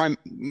that were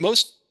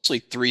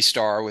mostly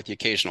 3-star with the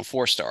occasional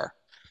 4-star.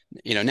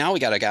 Now we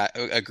got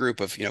a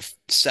group of,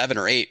 7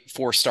 or 8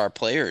 4-star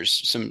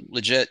players, some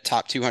legit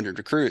top 200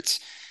 recruits,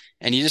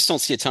 and you just don't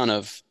see a ton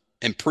of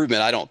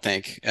improvement, I don't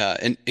think.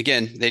 And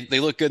again, they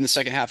look good in the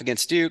second half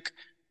against Duke.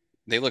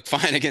 They look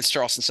fine against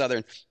Charleston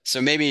Southern.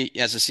 So maybe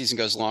as the season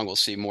goes along, we'll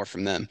see more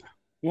from them.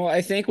 Well,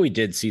 I think we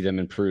did see them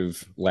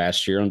improve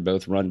last year on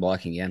both run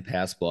blocking and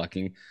pass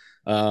blocking.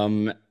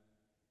 Um,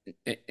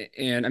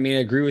 and I mean, I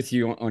agree with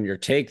you on your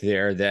take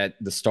there that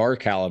the star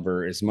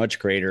caliber is much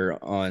greater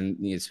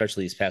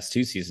especially these past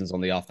 2 seasons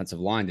on the offensive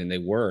line than they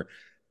were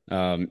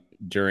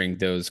during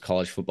those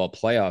college football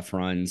playoff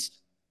runs.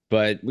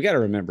 But we got to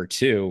remember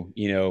too,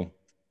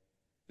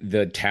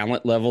 the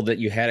talent level that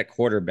you had at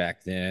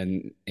quarterback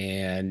then,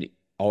 and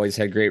always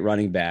had great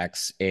running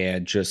backs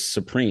and just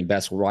supreme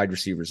best wide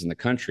receivers in the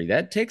country.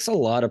 That takes a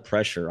lot of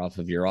pressure off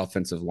of your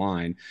offensive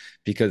line,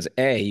 because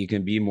you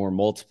can be more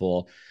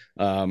multiple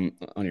on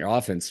your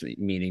offense,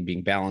 meaning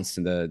being balanced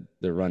in the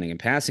running and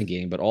passing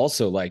game, but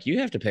also like you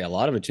have to pay a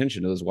lot of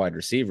attention to those wide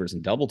receivers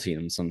and double team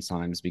them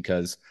sometimes,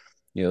 because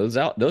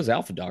those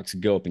alpha dogs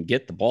go up and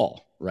get the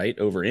ball right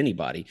over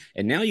anybody.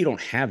 And now you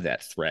don't have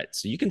that threat.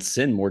 So you can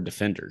send more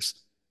defenders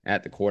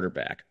at the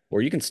quarterback,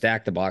 or you can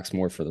stack the box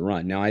more for the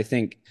run. Now, I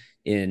think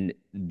in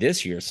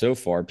this year so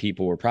far,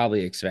 people were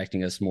probably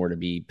expecting us more to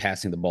be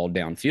passing the ball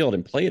downfield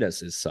and played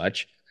us as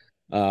such.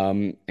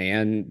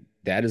 And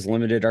that has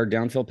limited our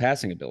downfield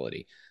passing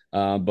ability.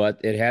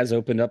 But it has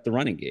opened up the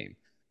running game.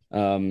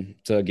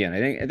 So again,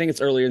 I think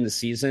it's earlier in the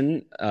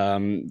season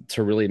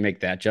to really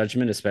make that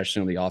judgment,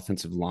 especially on the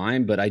offensive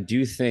line. But I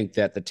do think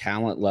that the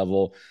talent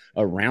level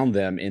around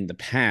them in the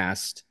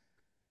past,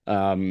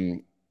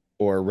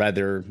 or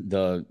rather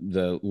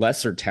the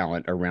lesser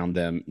talent around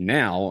them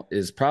now,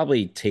 is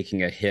probably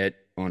taking a hit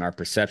on our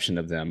perception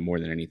of them more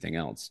than anything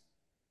else.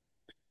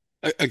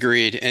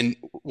 Agreed. And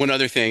one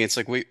other thing, it's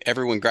like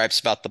everyone gripes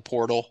about the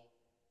portal,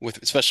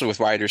 especially with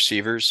wide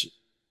receivers.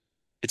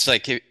 It's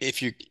like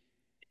if you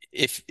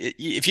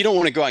if you don't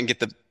want to go out and get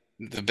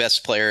the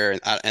best player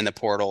in the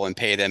portal and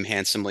pay them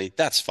handsomely,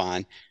 that's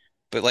fine.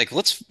 But like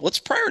let's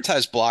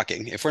prioritize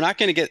blocking. If we're not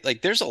going to get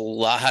like there's a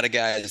lot of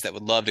guys that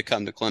would love to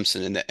come to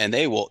Clemson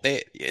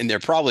and they're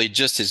probably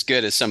just as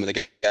good as some of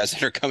the guys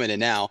that are coming in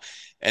now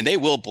and they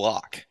will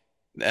block.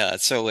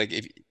 So like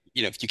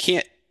if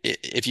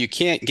you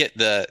can't get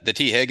the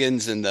T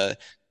Higgins and the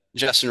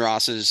Justin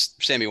Rosses,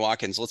 Sammy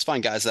Watkins, let's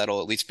find guys that'll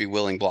at least be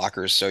willing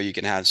blockers so you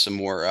can have some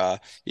more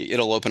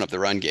it'll open up the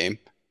run game.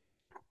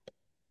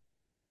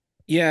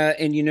 Yeah,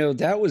 and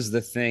that was the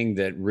thing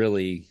that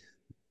really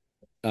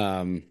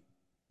um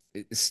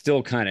it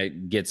still kind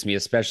of gets me,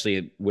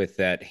 especially with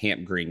that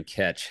Hamp Green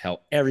catch, how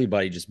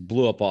everybody just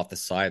blew up off the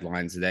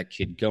sidelines of that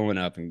kid going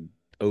up and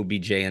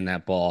OBJ in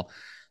that ball.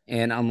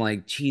 And I'm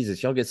like,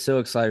 Jesus, y'all get so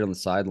excited on the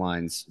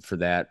sidelines for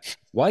that.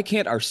 Why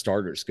can't our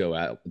starters go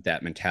out with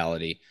that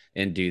mentality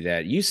and do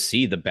that? You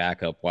see the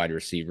backup wide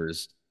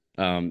receivers,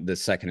 the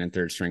second and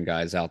third string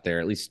guys out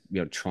there, at least,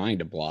 trying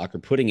to block or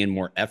putting in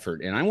more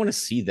effort. And I want to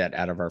see that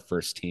out of our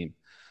first team.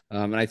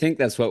 And I think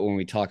that's what, when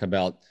we talk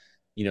about,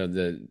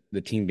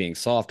 the team being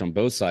soft on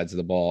both sides of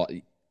the ball,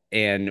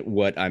 and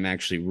what I'm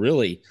actually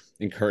really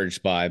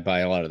encouraged by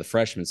a lot of the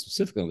freshmen,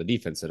 specifically on the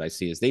defense, that I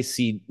see, is they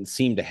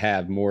seem to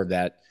have more of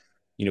that,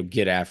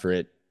 get after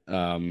it,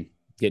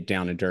 get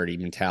down and dirty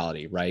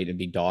mentality, right? And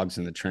be dogs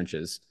in the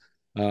trenches.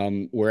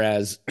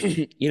 Whereas,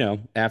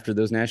 after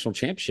those national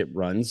championship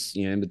runs,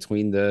 in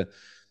between the,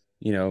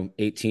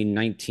 18,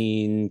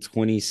 19,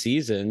 20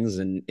 seasons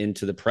and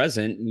into the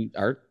present,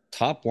 our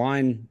top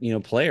line,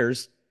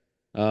 players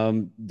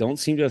don't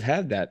seem to have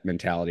had that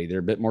mentality. They're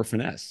a bit more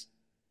finesse.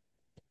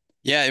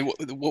 Yeah, and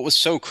what was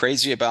so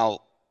crazy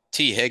about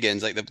T.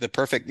 Higgins, like the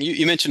perfect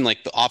you mentioned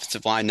like the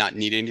offensive line not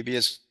needing to be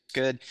as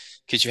good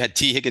because you had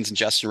T. Higgins and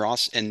Justin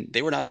Ross, and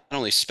they were not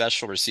only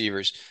special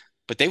receivers,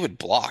 but they would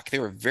block. They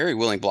were very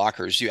willing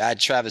blockers. You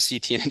add Travis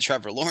Etienne and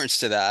Trevor Lawrence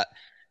to that,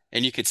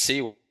 and you could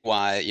see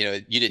why,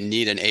 you didn't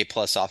need an A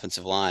plus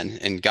offensive line.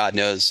 And God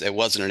knows it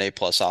wasn't an A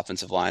plus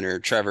offensive line, or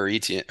Trevor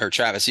Etienne or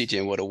Travis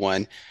Etienne would have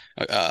won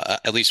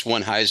at least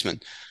one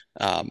Heisman.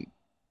 Um,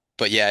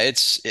 but yeah,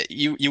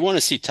 you want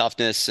to see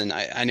toughness, and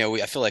I know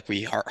I feel like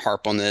we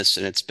harp on this,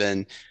 and it's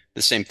been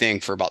the same thing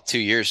for about 2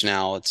 years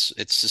now. It's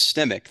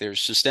systemic.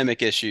 There's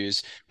systemic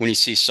issues when you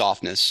see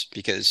softness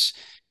because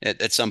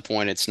at some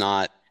point it's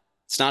not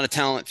a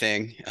talent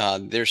thing.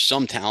 There's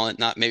some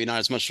talent, maybe not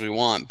as much as we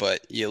want,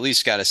 but you at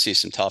least got to see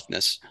some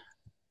toughness.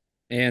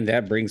 And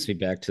that brings me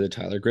back to the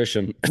Tyler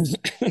Grisham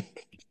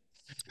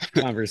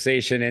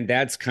conversation, and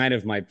that's kind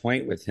of my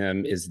point with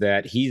him, is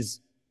that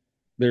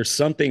there's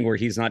something where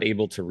he's not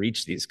able to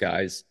reach these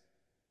guys.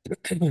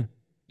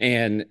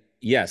 And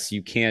yes,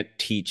 you can't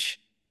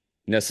teach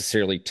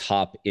necessarily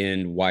top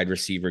end wide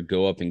receiver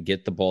go up and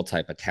get the ball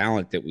type of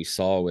talent that we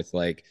saw with,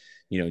 like,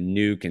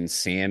 Nuke and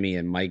Sammy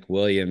and Mike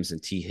Williams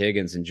and T.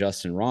 Higgins and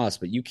Justin Ross,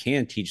 but you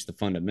can teach the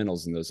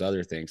fundamentals and those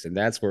other things. And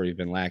that's where we've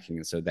been lacking.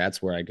 And so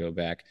that's where I go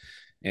back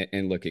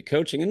and look at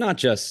coaching, and not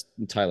just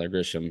Tyler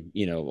Grisham,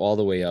 all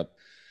the way up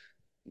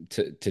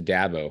to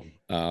Dabo.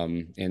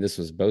 And this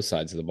was both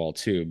sides of the ball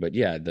too. But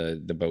yeah,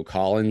 the Bo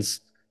Collins,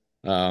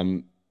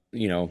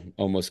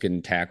 almost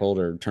getting tackled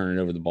or turning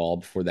over the ball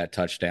before that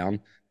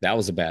touchdown. That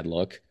was a bad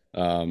look.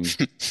 Was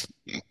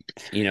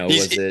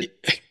it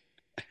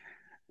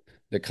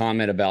the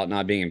comment about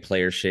not being in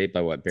player shape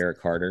by Barrett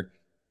Carter?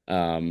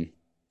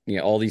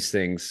 All these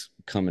things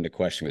come into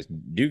question.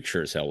 With Duke,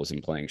 sure as hell was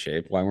in playing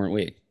shape. Why weren't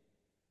we?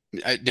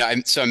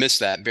 So I missed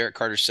that. Barrett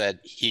Carter said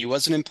he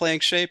wasn't in playing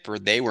shape, or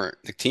they weren't.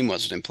 The team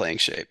wasn't in playing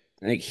shape.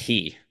 I think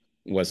he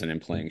wasn't in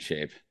playing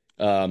shape,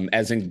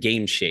 as in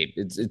game shape.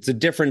 It's a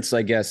difference,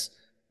 I guess.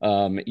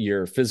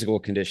 Your physical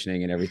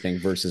conditioning and everything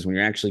versus when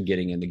you're actually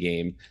getting in the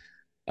game,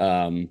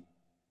 and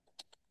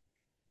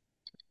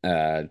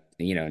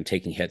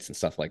taking hits and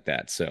stuff like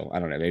that. So I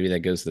don't know. Maybe that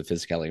goes to the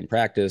physicality in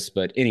practice.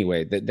 But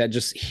anyway, that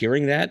just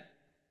hearing that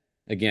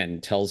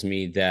again tells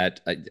me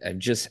that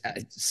I've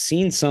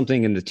seen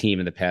something in the team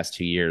in the past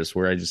 2 years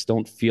where I just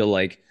don't feel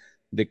like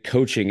the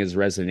coaching is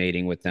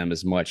resonating with them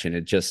as much. And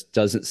it just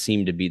doesn't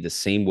seem to be the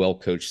same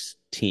well-coached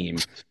team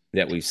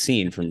that we've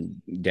seen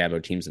from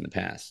Dabo teams in the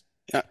past.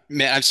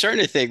 Man, I'm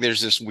starting to think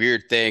there's this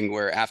weird thing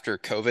where after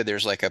COVID,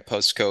 there's like a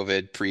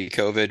post-COVID,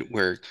 pre-COVID,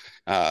 where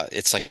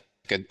it's like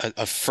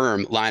a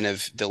firm line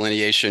of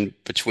delineation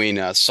between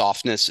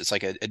softness. It's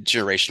like a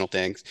generational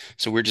thing.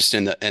 So we're just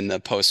in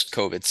the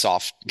post-COVID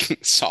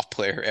soft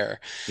player era.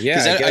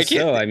 Yeah, I guess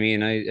so. I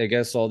mean, I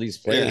guess all these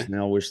players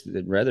now wish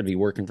they'd rather be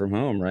working from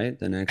home, right,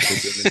 than actually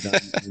getting it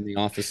done in the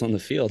office on the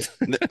field.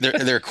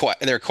 They're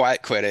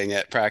quiet quitting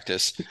at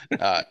practice.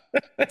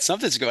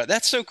 Something's going.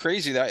 That's so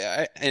crazy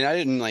that I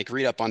didn't like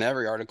read up on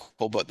every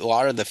article, but a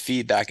lot of the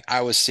feedback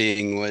I was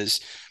seeing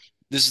was,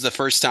 this is the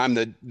first time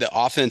the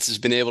offense has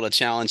been able to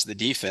challenge the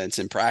defense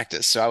in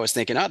practice. So I was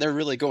thinking, oh, they're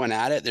really going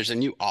at it. There's a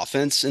new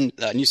offense and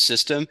a new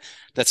system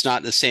that's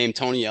not the same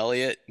Tony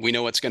Elliott. We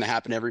know what's going to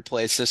happen every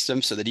play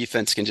system, so the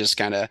defense can just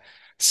kind of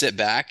sit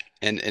back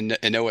and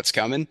know what's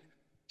coming.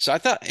 So I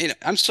thought,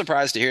 I'm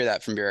surprised to hear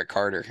that from Barrett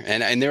Carter.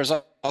 And there was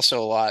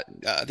also a lot.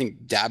 I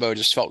think Dabo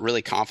just felt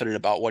really confident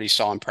about what he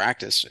saw in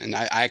practice, and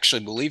I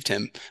actually believed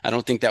him. I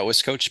don't think that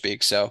was coach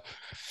speak. So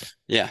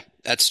yeah,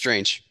 that's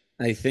strange.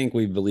 I think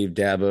we believe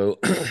Dabo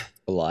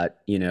a lot.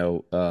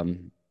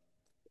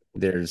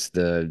 There's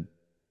the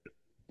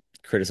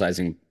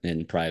criticizing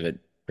in private,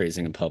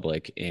 praising in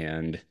public,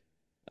 and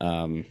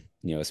um,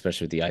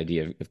 especially with the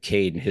idea of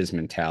Cade and his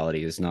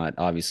mentality is not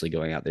obviously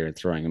going out there and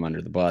throwing him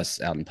under the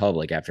bus out in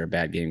public after a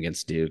bad game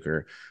against Duke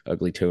or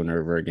ugly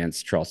turnover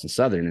against Charleston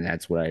Southern, and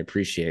that's what I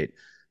appreciate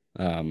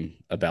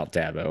about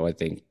Dabo. I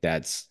think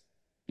that's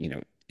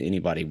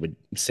anybody would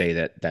say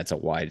that that's a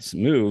wise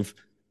move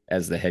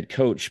as the head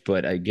coach.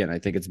 But again, I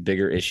think it's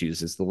bigger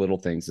issues. It's the little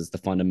things. It's the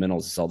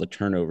fundamentals. It's all the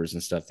turnovers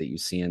and stuff that you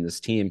see in this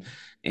team.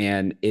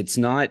 And it's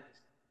not,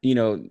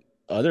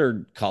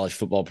 other college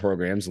football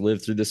programs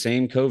live through the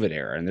same COVID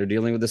era and they're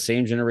dealing with the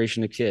same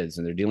generation of kids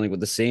and they're dealing with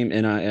the same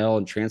NIL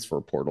and transfer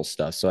portal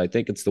stuff. So I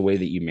think it's the way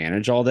that you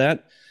manage all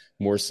that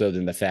more so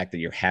than the fact that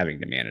you're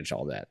having to manage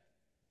all that.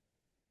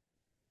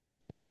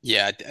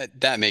 Yeah,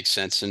 that makes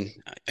sense. And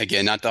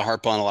again, not to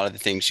harp on a lot of the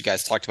things you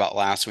guys talked about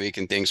last week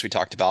and things we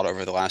talked about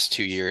over the last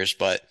 2 years,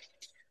 but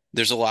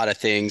there's a lot of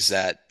things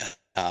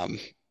um,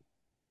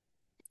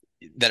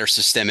 that are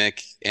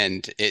systemic,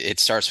 and it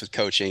starts with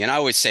coaching. And I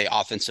always say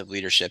offensive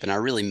leadership, and I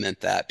really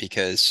meant that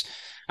because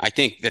I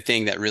think the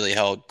thing that really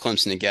held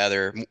Clemson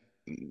together,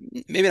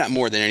 maybe not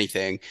more than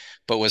anything,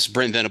 but was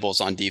Brent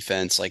Venables on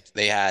defense. Like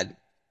that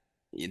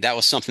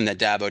was something that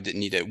Dabo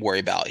didn't need to worry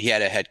about. He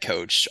had a head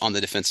coach on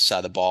the defensive side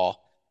of the ball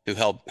who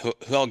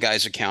held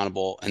guys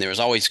accountable, and there was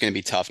always going to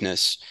be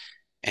toughness.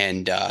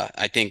 And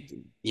I think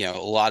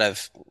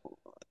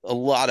a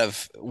lot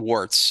of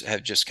warts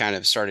have just kind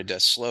of started to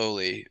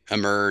slowly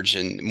emerge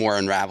and more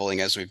unraveling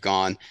as we've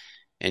gone.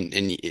 And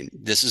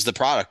this is the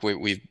product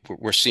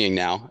we're seeing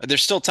now.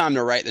 There's still time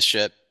to right the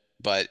ship,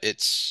 but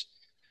it's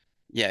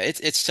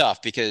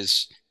tough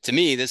because to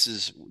me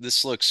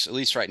this looks, at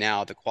least right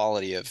now, the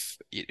quality of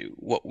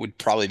what would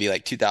probably be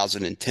like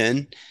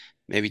 2010,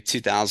 maybe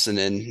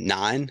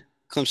 2009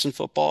 Clemson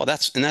football.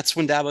 That's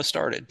when Dabo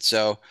started.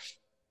 So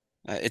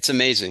it's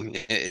amazing.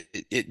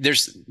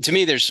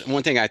 There's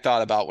one thing I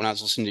thought about when I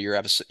was listening to your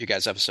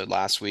guys' episode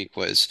last week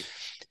was,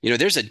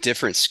 there's a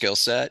different skill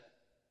set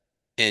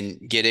in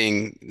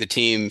getting the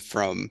team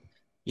from,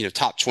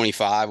 top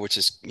 25, which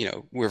is,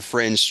 we're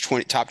fringe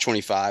top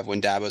 25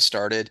 when Dabo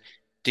started,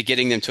 to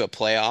getting them to a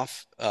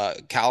playoff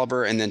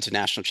caliber and then to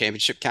national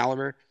championship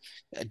caliber.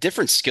 A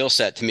different skill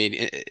set to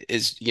me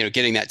is,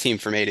 getting that team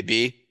from A to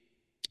B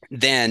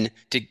than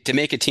to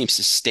make a team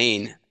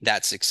sustain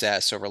that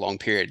success over a long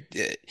period.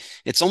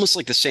 It's almost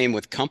like the same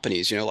with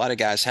companies. A lot of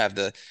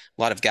a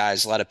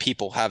lot of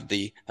people have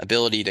the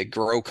ability to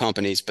grow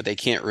companies, but they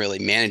can't really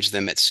manage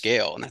them at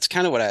scale. And that's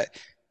kind of what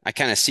I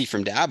kind of see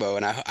from Dabo.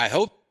 And I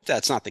hope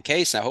that's not the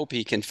case. I hope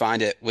he can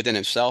find it within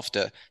himself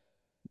to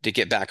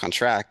get back on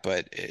track.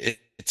 But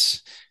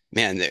it's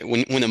man,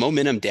 when the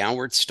momentum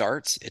downward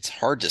starts, it's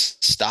hard to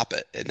stop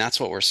it. And that's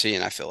what we're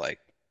seeing, I feel like.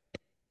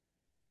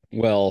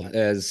 Well,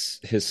 as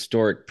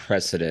historic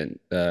precedent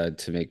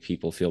to make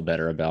people feel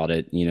better about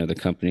it, the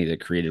company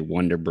that created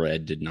Wonder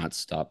Bread did not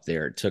stop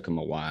there. It took them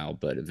a while,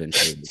 but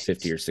eventually,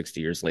 50 or 60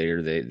 years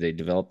later, they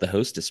developed the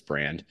Hostess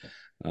brand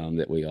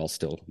that we all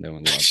still know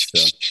and love.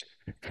 So,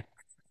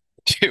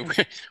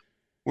 Dude,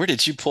 where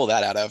did you pull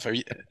that out of?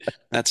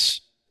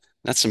 That's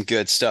some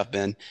good stuff,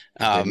 Ben.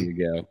 there you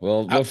go.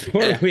 Well,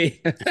 before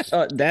we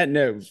on that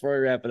note, before we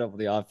wrap it up with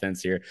the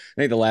offense here,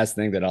 I think the last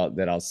thing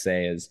that I'll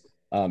say is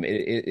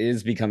it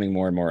is becoming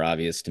more and more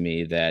obvious to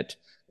me that,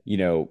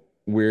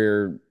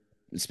 we're,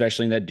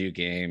 especially in that Duke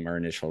game, our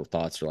initial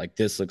thoughts are like,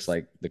 this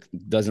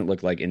doesn't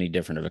look like any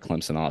different of a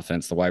Clemson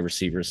offense. The wide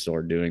receivers still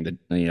are doing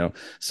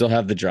still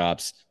have the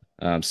drops,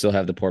 still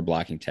have the poor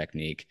blocking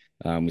technique.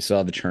 We still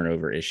have the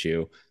turnover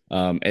issue.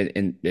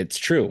 And it's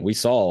true. We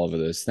saw all of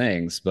those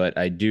things, but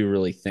I do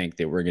really think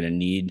that we're going to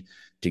need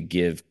to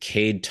give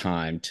Cade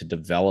time to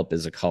develop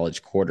as a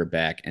college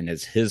quarterback. And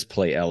as his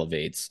play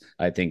elevates,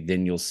 I think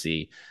then you'll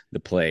see the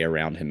play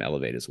around him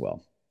elevate as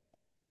well.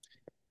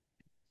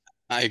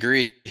 I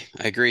agree.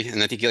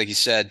 And I think, like you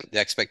said, the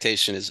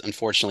expectation is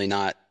unfortunately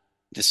not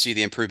to see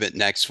the improvement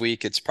next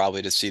week. It's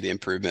probably to see the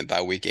improvement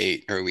by week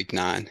 8 or week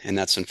 9. And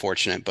that's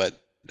unfortunate,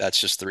 but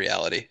that's just the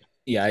reality.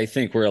 Yeah, I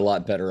think we're a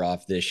lot better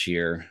off this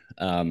year.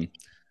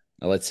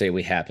 Let's say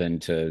we happen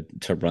to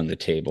run the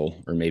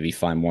table or maybe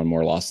find one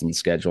more loss on the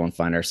schedule and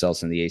find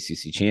ourselves in the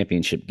ACC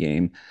championship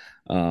game,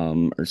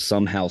 or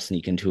somehow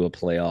sneak into a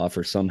playoff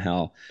or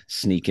somehow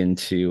sneak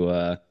into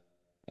a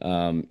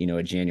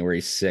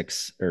January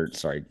 6th or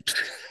sorry.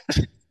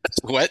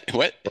 What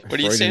are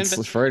you saying?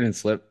 Freudian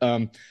slip.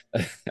 A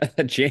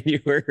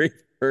January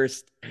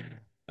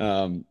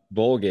 1st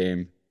bowl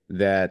game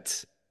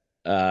that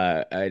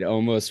I'd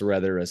almost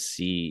rather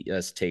see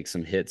us take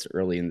some hits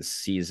early in the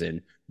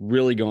season,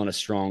 really go on a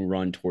strong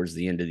run towards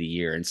the end of the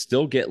year and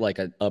still get like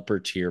an upper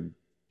tier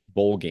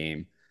bowl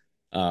game,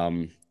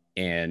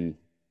 and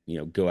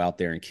go out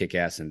there and kick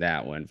ass in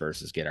that one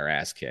versus get our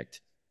ass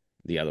kicked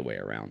the other way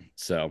around.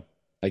 So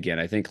again,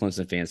 I think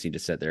Clemson fans need to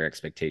set their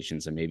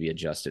expectations and maybe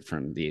adjust it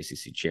from the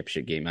ACC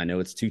championship game. I know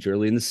it's too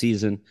early in the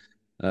season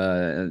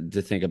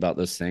to think about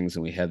those things,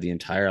 and we have the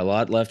entire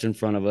lot left in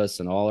front of us,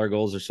 and all our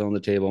goals are still on the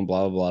table, and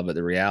blah blah blah. But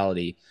the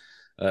reality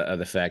of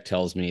the fact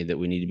tells me that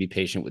we need to be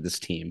patient with this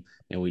team,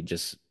 and we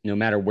just, no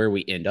matter where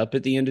we end up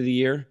at the end of the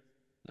year,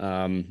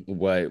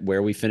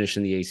 where we finish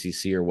in the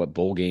ACC or what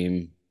bowl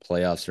game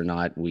playoffs or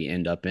not we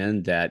end up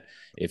in, that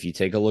if you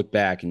take a look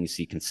back and you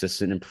see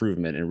consistent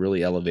improvement and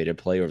really elevated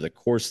play over the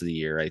course of the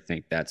year, I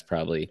think that's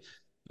probably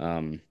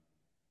the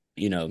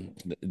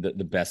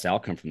best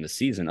outcome from the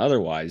season.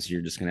 Otherwise,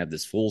 you're just going to have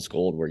this fool's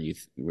gold where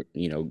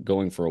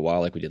going for a while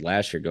like we did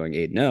last year, going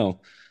 8-0,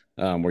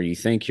 where you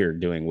think you're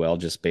doing well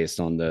just based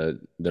on the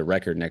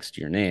record next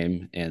to your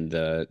name and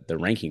the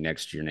ranking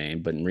next to your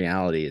name, but in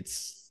reality,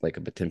 it's like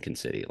a Potemkin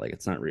city. Like,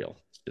 it's not real.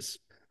 It's just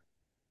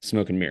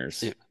smoke and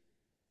mirrors. Yeah.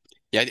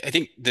 Yeah, I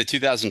think the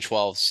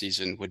 2012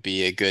 season would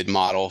be a good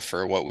model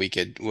for what we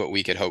could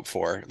hope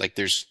for. Like,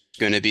 there's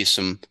going to be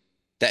some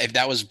that if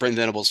that was Brent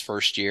Venables'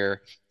 first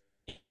year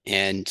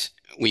and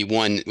we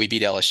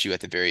beat LSU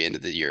at the very end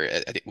of the year.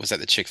 I think was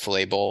at the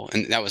Chick-fil-A Bowl,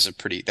 and that was a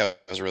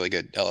really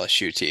good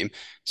LSU team.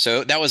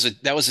 So that was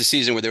a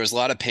season where there was a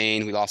lot of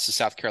pain. We lost to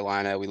South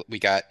Carolina. We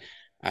got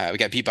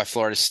beat by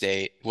Florida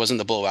State. It wasn't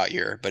the blowout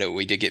year, but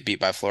we did get beat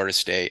by Florida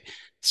State.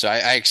 So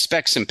I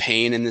expect some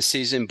pain in this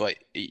season, but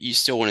you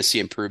still want to see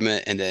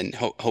improvement, and then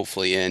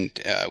hopefully end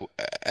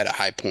at a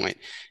high point,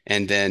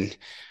 and then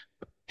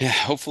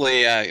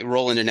hopefully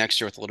roll into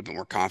next year with a little bit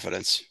more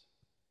confidence.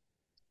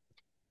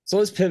 So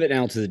let's pivot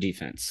now to the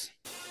defense.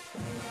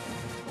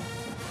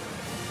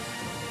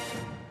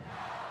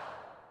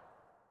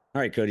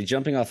 All right, Cody,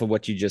 jumping off of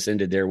what you just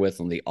ended there with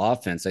on the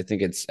offense, I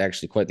think it's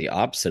actually quite the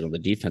opposite on the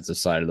defensive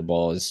side of the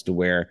ball, as to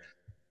where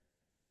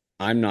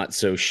I'm not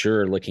so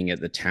sure, looking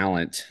at the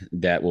talent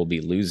that we'll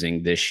be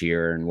losing this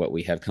year and what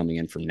we have coming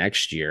in from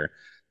next year,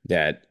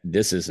 that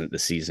this isn't the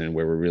season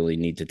where we really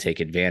need to take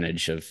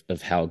advantage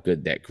of how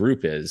good that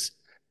group is.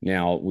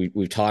 Now,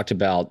 we've talked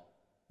about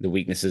the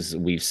weaknesses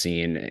we've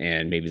seen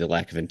and maybe the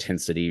lack of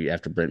intensity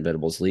after Brent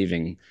Venables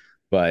leaving.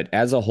 But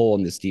as a whole,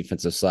 in this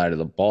defensive side of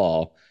the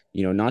ball,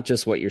 not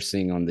just what you're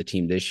seeing on the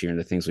team this year and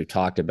the things we've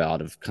talked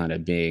about of kind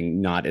of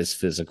being not as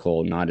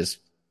physical, not as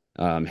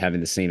having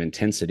the same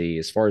intensity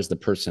as far as the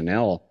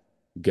personnel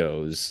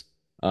goes.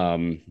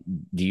 Do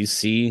you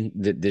see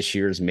that this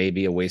year is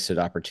maybe a wasted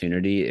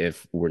opportunity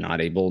if we're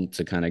not able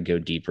to kind of go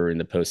deeper in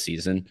the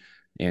postseason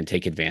and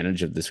take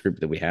advantage of this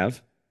group that we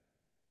have?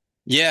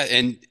 Yeah,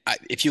 and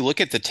if you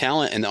look at the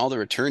talent and all the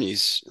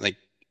returnees,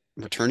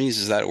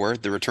 is that a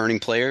word? The returning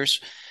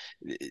players,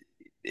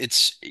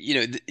 it's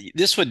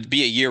this would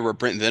be a year where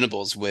Brent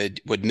Venables would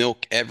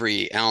milk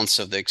every ounce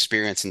of the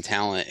experience and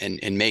talent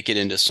and make it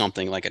into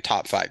something like a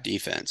top 5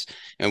 defense.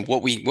 And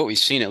what we've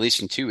seen, at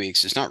least in 2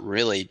 weeks, is not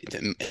really,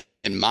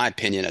 in my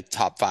opinion, a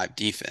top 5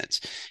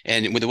 defense.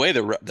 And with the way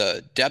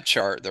the depth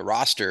chart, the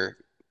roster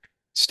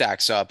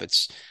stacks up,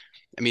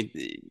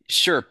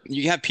 sure,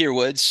 you have Peter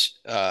Woods,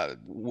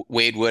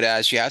 Wade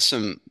Woodaz, you have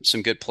some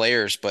good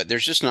players, but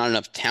there's just not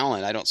enough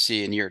talent, I don't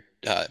see, in your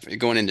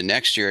going into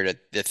next year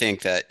to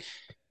think that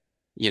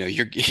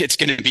it's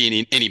going to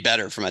be any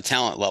better from a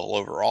talent level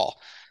overall.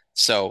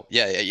 So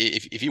yeah,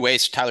 if you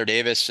waste Tyler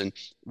Davis and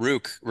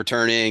Rook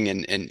returning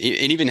and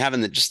even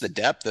having just the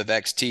depth of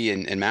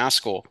XT and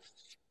Maskell,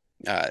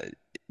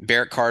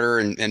 Barrett Carter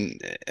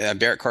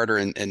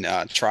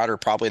and Trotter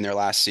probably in their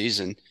last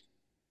season.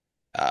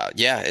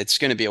 It's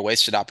going to be a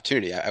wasted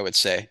opportunity, I would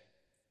say.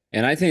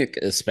 And I think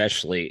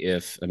especially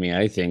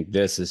I think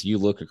this, as you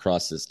look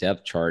across this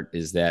depth chart,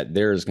 is that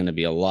there's going to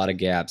be a lot of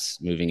gaps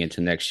moving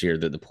into next year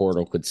that the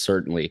portal could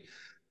certainly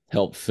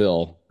help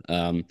fill.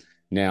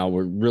 Now,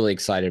 we're really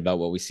excited about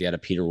what we see out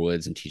of Peter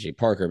Woods and TJ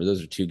Parker, but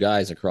those are 2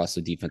 guys across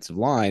the defensive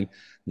line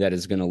that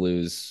is going to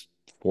lose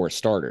 4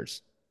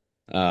 starters.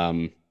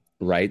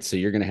 Right. So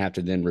you're going to have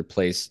to then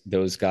replace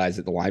those guys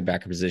at the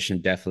linebacker position,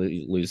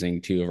 definitely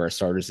losing 2 of our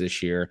starters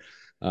this year.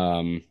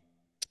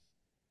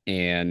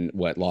 And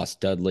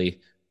lost Dudley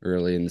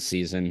early in the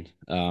season,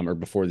 or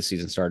before the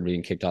season started,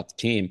 being kicked off the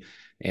team.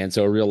 And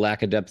so a real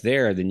lack of depth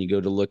there. Then you go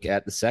to look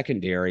at the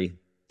secondary,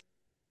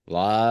 a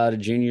lot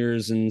of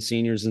juniors and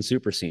seniors and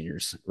super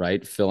seniors,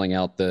 right, filling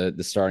out the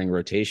starting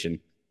rotation.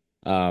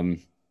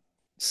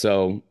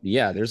 So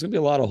yeah, there's going to be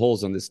a lot of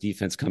holes on this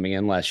defense coming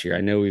in last year.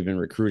 I know we've been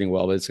recruiting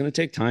well, but it's going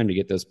to take time to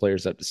get those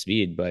players up to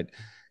speed. But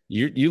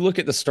you look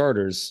at the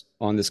starters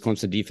on this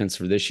Clemson defense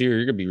for this year,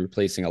 you're going to be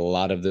replacing a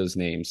lot of those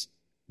names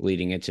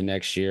leading into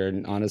next year.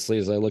 And honestly,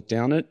 as I look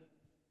down it,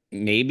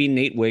 maybe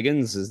Nate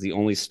Wiggins is the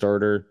only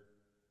starter.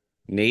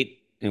 Nate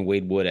and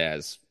Wade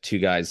Woodaz, 2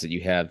 guys that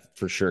you have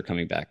for sure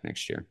coming back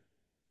next year.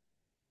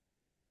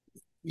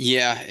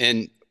 Yeah,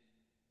 and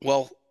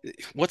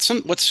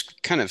what's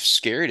kind of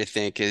scary to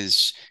think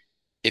is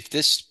if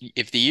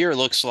the year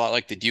looks a lot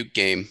like the Duke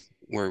game,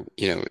 where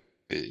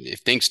if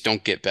things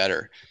don't get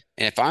better,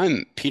 and if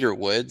I'm Peter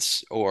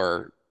Woods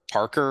or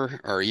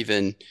Parker or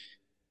even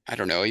I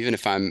don't know, even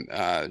if I'm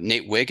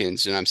Nate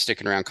Wiggins and I'm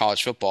sticking around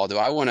college football, do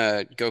I want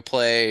to go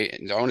play?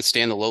 Do I want to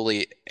stay in the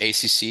lowly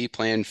ACC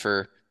playing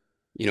for,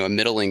 a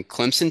middling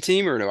Clemson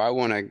team, or do I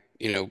want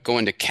to, go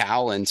into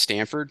Cal and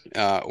Stanford,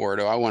 or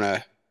do I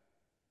want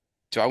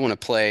to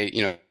play,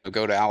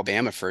 go to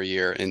Alabama for a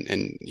year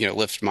and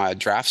lift my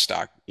draft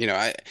stock?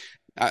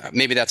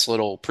 Maybe that's a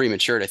little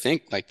premature to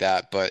think like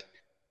that, but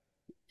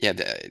yeah,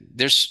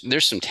 there's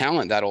some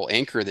talent that'll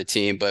anchor the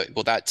team, but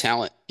will that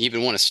talent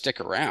even want to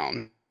stick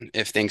around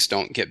if things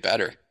don't get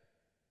better?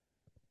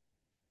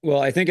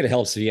 Well, I think it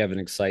helps if you have an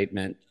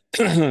excitement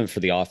for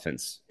the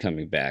offense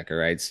coming back. All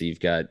right. So you've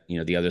got,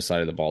 the other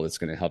side of the ball that's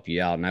going to help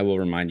you out. And I will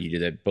remind you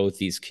that both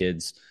these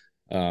kids,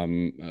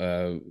 um,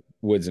 uh,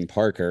 Woods and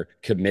Parker,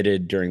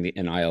 committed during the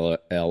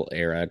NIL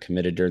era,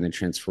 committed during the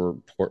transfer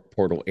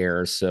portal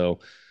era. So,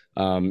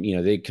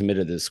 they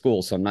committed to the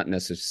school. So I'm not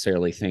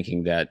necessarily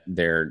thinking that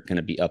they're going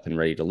to be up and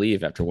ready to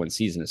leave after one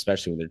season,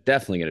 especially when they're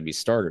definitely going to be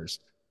starters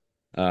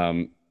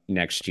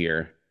next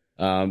year.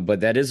 But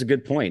that is a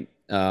good point.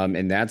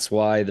 And that's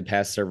why the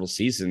past several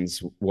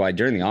seasons, why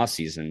during the off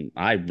season,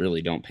 I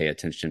really don't pay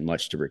attention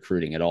much to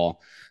recruiting at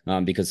all,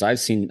 because I've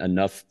seen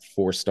enough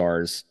 4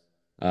 stars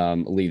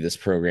leave this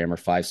program or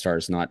 5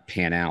 stars not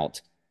pan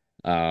out,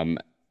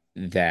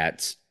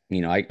 that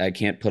I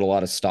can't put a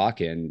lot of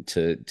stock in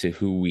to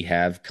who we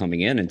have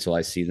coming in until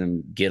I see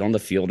them get on the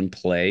field and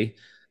play,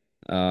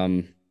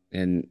 and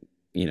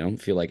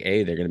feel like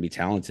they're going to be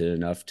talented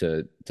enough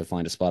to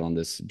find a spot on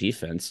this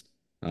defense,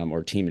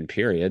 or team in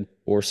period,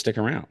 or stick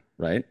around,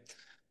 right?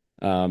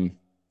 Um,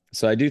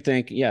 so I do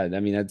think, yeah, I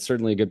mean, that's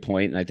certainly a good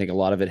point. And I think a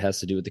lot of it has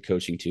to do with the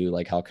coaching too.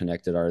 Like, how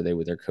connected are they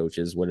with their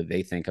coaches? What do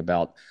they think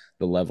about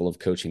the level of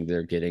coaching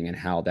they're getting and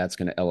how that's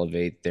going to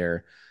elevate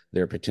their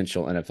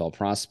potential NFL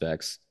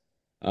prospects?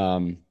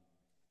 Um,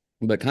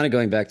 but kind of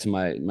going back to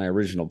my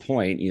original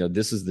point,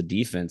 this is the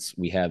defense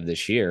we have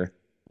this year.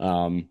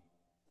 And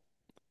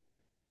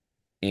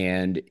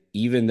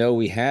even though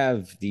we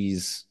have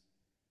these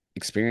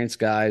experienced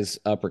guys,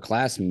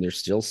 upperclassmen, there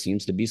still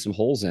seems to be some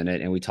holes in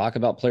it. And we talk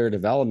about player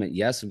development.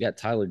 Yes, we've got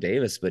Tyler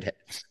Davis, but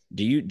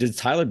did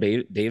Tyler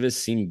Davis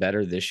seem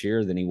better this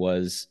year than he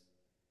was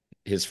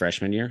his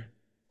freshman year?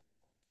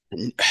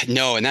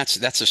 No, and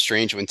that's a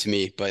strange one to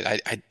me,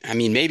 but I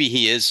mean maybe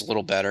he is a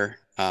little better,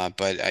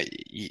 but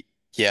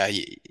yeah,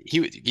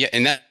 yeah,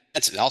 and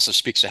that's also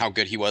speaks to how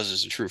good he was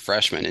as a true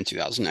freshman in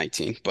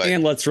 2019. But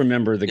And let's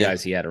remember the yeah,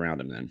 guys he had around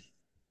him then.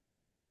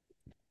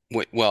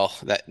 well,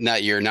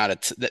 that year, not a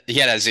t that, he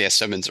had Isaiah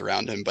Simmons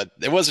around him, but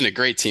it wasn't a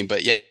great team.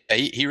 But yeah,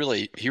 he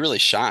really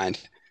shined.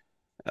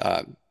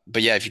 Uh,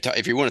 but yeah,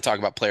 if you want to talk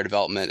about player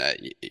development,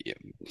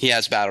 he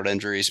has battled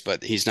injuries,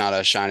 but he's not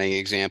a shining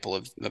example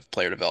of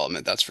player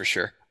development, that's for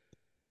sure.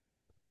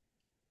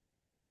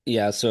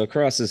 Yeah, so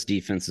across this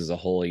defense as a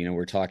whole,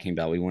 we're talking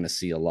about we want to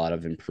see a lot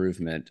of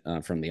improvement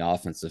from the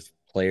offensive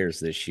players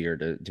this year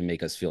to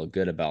make us feel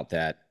good about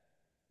that.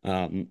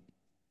 Um,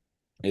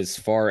 as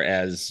far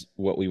as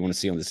what we want to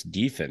see on this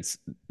defense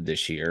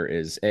this year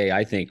is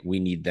I think we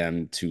need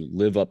them to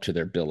live up to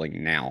their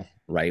billing now,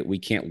 right? We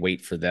can't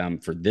wait for them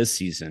for this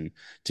season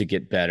to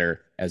get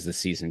better as the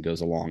season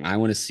goes along. I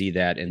want to see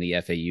that in the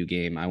FAU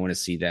game. I want to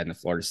see that in the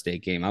Florida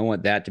State game. I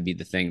want that to be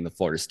the thing in the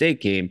Florida State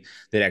game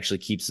that actually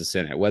keeps us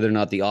in it. Whether or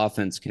not the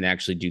offense can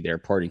actually do their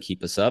part and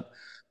keep us up,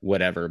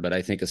 whatever. But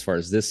I think as far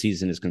as this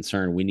season is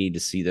concerned, we need to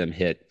see them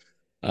hit,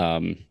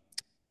 um,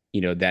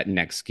 that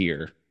next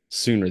gear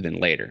sooner than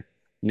later.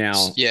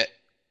 Now, Yeah,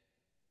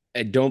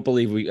 I don't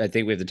believe I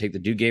think we have to take the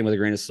Duke game with a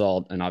grain of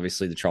salt, and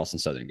obviously the Charleston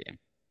Southern game.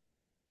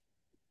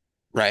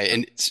 right.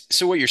 And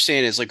so what you're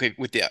saying is like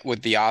with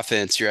the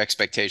offense, your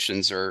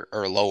expectations are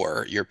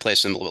lower. You're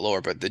placing them a little bit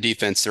lower, but the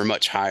defense, they're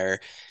much higher.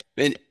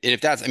 And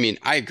if that's, I mean,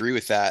 I agree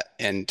with that.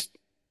 And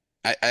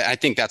I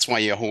think that's why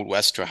you hold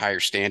West to a higher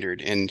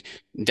standard. And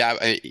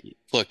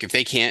look, if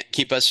they can't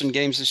keep us in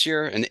games this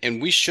year,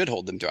 and we should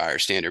hold them to a higher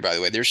standard, by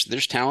the way,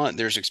 there's talent,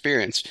 there's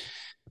experience.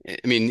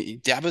 I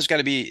mean, Dabo's got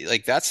to be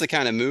like that's the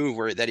kind of move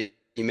where that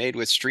he made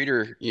with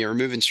Streeter,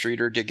 removing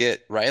Streeter to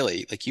get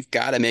Riley. Like you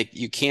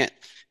can't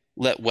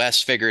let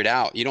West figure it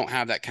out. You don't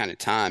have that kind of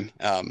time.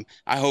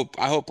 I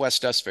hope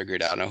West does figure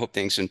it out, and I hope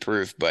things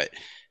improve. But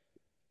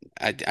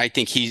I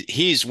think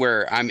he's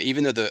where I'm.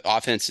 Even though the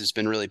offense has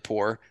been really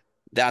poor,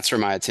 that's where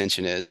my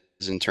attention is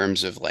in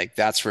terms of like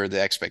that's where the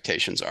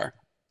expectations are.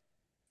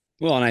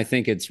 Well, and I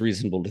think it's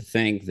reasonable to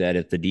think that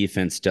if the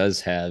defense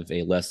does have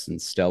a less than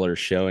stellar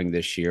showing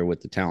this year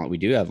with the talent we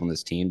do have on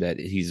this team, that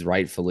he's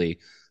rightfully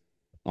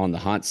on the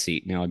hot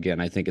seat. Now,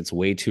 again, I think it's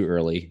way too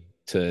early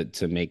to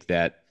make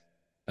that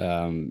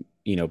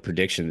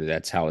prediction that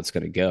that's how it's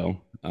going to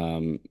go.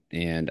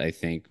 And I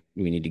think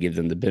we need to give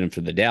them the benefit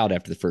of the doubt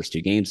after the first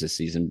 2 games this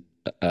season.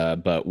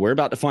 But we're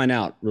about to find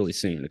out really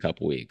soon in a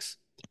couple weeks.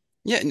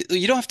 Yeah,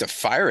 you don't have to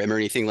fire him or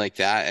anything like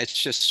that.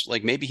 It's just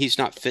like maybe he's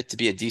not fit to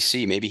be a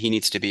DC. Maybe he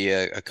needs to be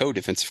a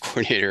co-defensive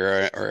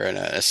coordinator or an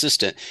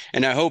assistant.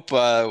 And I hope,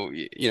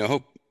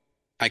 hope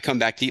I come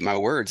back to eat my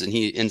words and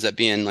he ends up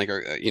being like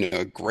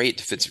a great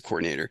defensive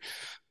coordinator.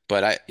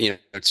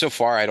 but so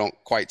far I don't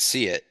quite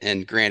see it.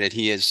 And granted,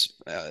 he is,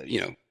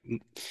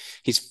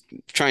 he's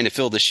trying to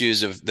fill the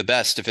shoes of the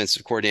best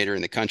defensive coordinator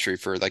in the country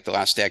for like the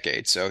last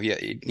decade. So yeah,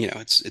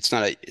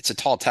 it's a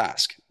tall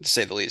task to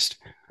say the least.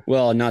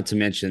 Well, not to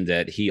mention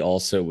that he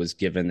also was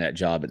given that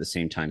job at the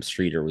same time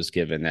Streeter was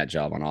given that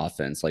job on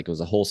offense. Like it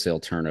was a wholesale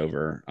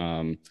turnover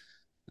on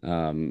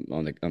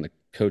the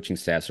coaching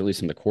staffs, or at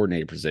least in the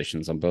coordinator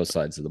positions on both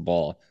sides of the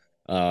ball.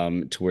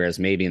 To whereas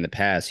maybe in the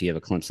past you have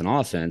a Clemson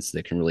offense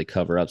that can really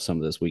cover up some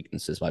of those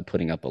weaknesses by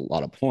putting up a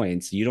lot of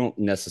points. You don't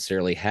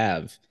necessarily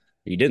have,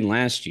 you didn't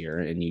last year,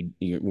 and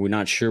we're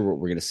not sure what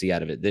we're going to see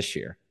out of it this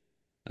year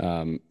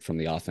from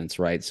the offense,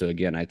 right? So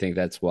again, I think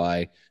that's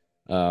why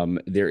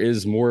there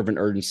is more of an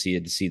urgency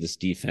to see this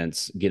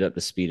defense get up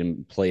to speed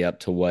and play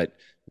up to what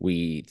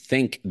we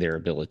think their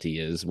ability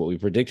is, what we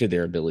predicted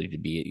their ability to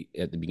be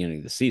at the beginning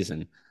of the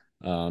season.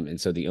 And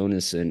so the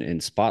onus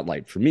and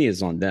spotlight for me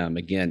is on them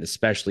again,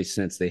 especially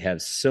since they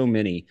have so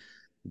many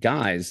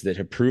guys that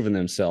have proven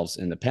themselves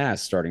in the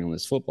past starting on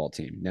this football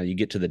team. Now you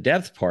get to the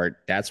depth part,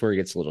 that's where it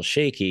gets a little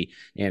shaky.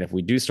 And if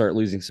we do start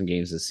losing some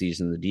games this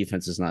season, the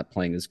defense is not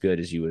playing as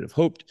good as you would have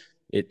hoped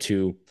it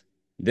to,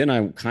 then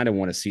I kind of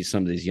want to see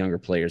some of these younger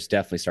players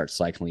definitely start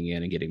cycling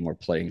in and getting more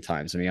playing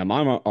times. I mean, I'm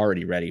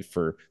already ready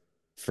for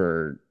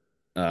Parker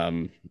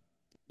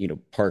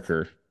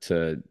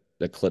to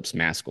eclipse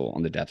Maskell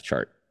on the depth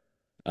chart.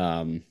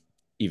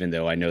 Even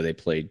though I know they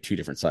played two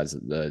different sides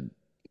of the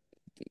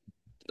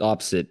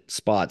opposite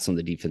spots on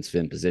the defensive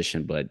end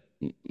position, but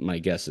my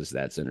guess is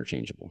that's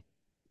interchangeable.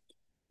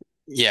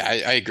 Yeah,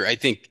 I agree. I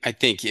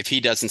think if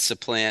he doesn't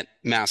supplant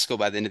Maskell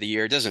by the end of the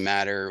year, it doesn't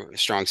matter.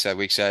 Strong side,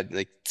 weak side,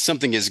 like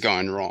something is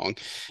going wrong.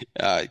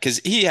 Because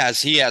he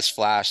has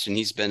flashed, and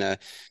he's been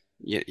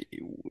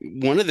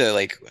one of the,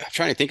 like, I'm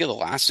trying to think of the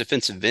last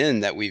defensive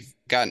end that we've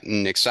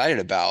gotten excited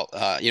about.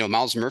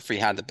 Miles Murphy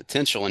had the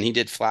potential and he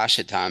did flash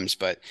at times,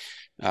 but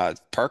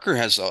Parker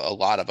has a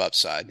lot of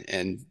upside.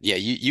 And yeah,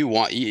 you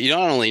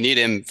not only need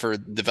him for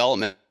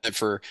development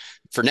for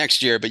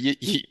next year, but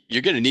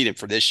you're going to need him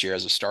for this year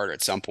as a starter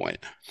at some point.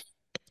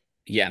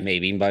 Yeah,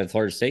 maybe even by the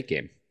Florida State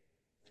game.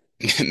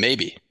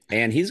 Maybe.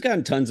 And he's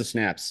gotten tons of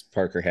snaps,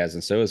 Parker has,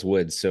 and so has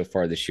Woods so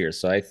far this year.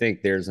 So I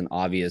think there's an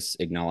obvious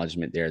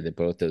acknowledgement there that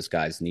both those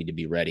guys need to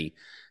be ready,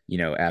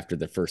 after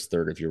the first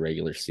third of your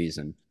regular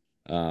season.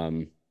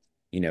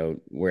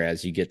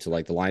 Whereas you get to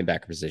like the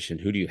linebacker position,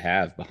 who do you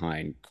have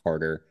behind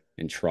Carter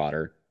and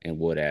Trotter and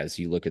Wood as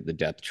you look at the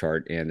depth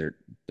chart? And there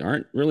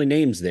aren't really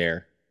names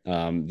there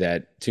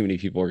that too many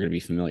people are going to be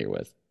familiar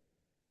with.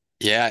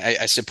 Yeah,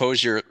 I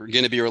suppose you're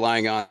going to be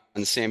relying on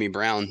Sammy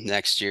Brown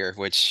next year,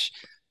 which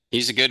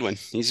he's a good one.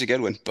 He's a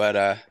good one, but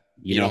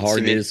how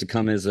hard it is to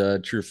come as a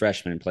true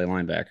freshman and play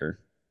linebacker,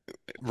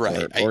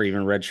 right? Or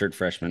even redshirt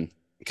freshman.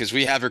 Because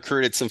we have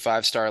recruited some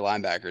 5-star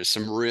linebackers,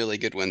 some really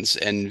good ones,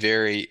 and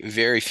very,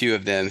 very few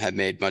of them have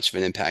made much of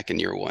an impact in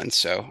year one.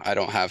 So I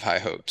don't have high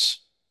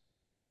hopes.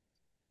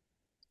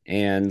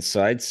 And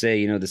so I'd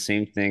say, the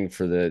same thing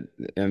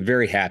I'm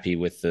very happy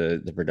with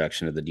the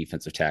production of the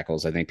defensive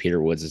tackles. I think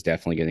Peter Woods is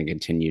definitely going to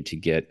continue to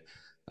get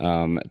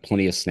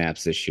plenty of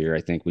snaps this year.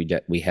 I think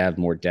we have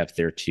more depth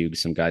there too.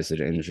 Some guys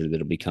that are injured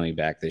that'll be coming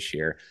back this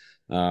year.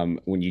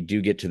 When you do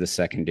get to the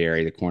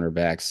secondary, the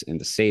cornerbacks and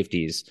the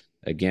safeties,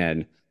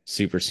 again,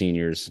 super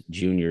seniors,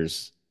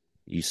 juniors,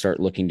 you start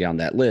looking down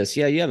that list.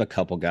 Yeah, you have a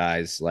couple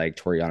guys like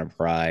Toriana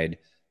Pride,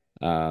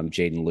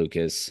 Jaden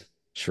Lucas,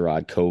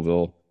 Sherrod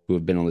Coville, who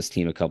have been on this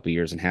team a couple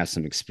years and have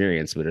some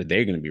experience, but are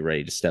they going to be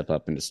ready to step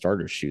up into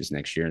starter shoes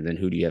next year? And then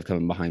who do you have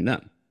coming behind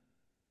them?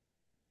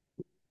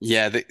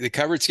 Yeah, the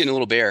cupboard's getting a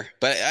little bare,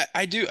 but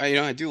I do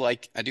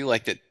like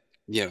that.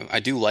 I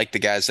do like the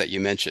guys that you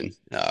mentioned,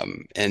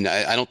 and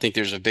I don't think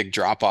there's a big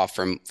drop off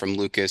from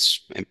Lucas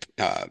and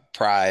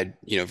Pride,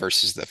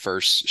 versus the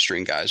first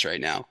string guys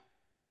right now.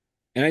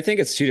 And I think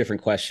it's two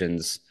different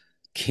questions.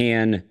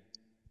 Can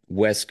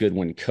Wes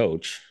Goodwin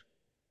coach?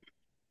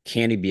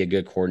 Can he be a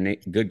good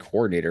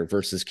coordinator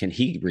versus can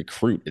he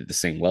recruit at the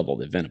same level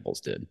that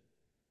Venables did?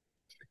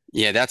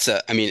 Yeah, that's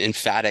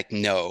emphatic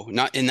no.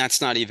 And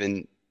that's not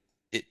even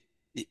it.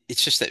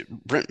 It's just that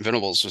Brent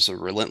Venables was a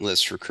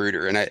relentless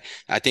recruiter, and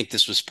I think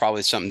this was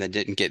probably something that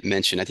didn't get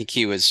mentioned. I think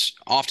he was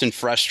often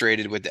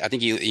frustrated with. I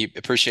think he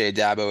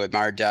appreciated Dabo,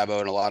 admired Dabo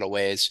in a lot of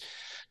ways.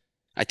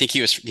 I think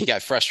he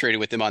got frustrated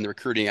with him on the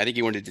recruiting. I think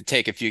he wanted to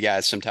take a few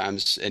guys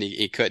sometimes, and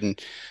he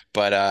couldn't.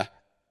 But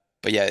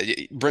yeah,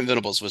 Brent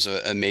Venables was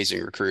an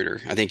amazing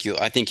recruiter. I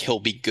think he'll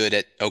be good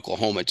at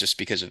Oklahoma just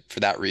for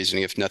that reason,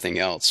 if nothing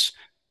else.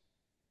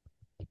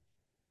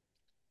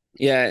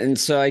 Yeah, and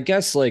so I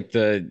guess like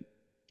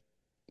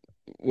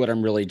what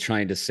I'm really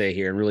trying to say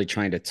here, and really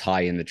trying to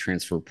tie in the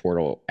transfer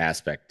portal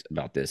aspect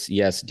about this.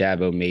 Yes,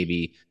 Dabo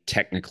maybe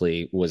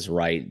technically was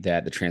right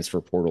that the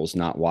transfer portal is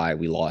not why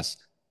we lost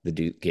the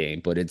Duke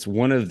game, but it's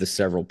one of the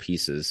several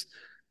pieces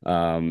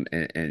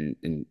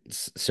and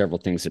several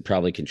things that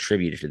probably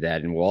contributed to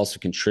that, and will also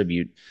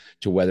contribute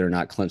to whether or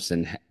not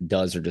Clemson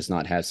does or does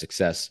not have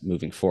success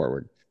moving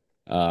forward.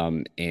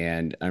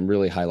 And I'm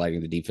really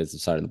highlighting the defensive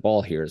side of the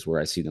ball here is where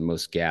I see the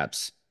most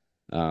gaps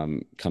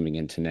coming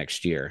into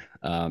next year.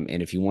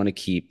 And if you want to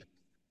keep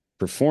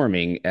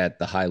performing at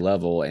the high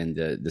level and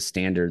the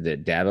standard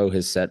that Dabo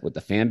has set with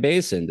the fan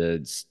base, and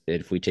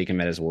if we take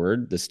him at his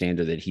word, the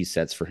standard that he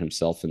sets for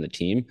himself and the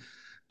team,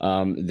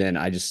 then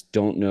I just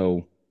don't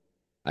know.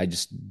 I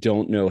just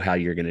don't know how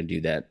you're going to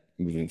do that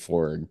moving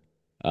forward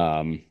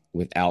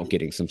without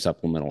getting some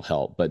supplemental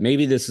help. But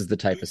maybe this is the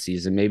type of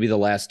season. Maybe the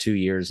last 2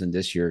 years and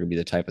this year could be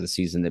the type of the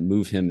season that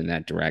move him in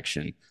that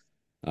direction.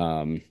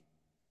 Um,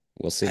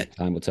 we'll see.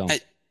 Time will tell.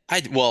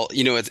 Well,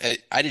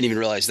 I didn't even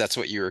realize that's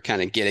what you were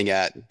kind of getting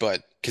at,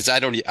 but because I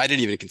didn't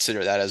even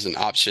consider that as an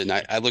option.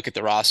 I look at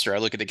the roster, I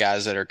look at the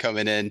guys that are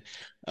coming in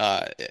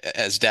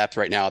as depth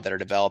right now that are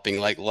developing,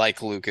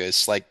 like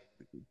Lucas, like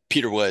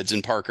Peter Woods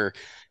and Parker,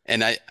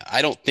 and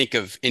I don't think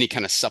of any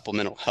kind of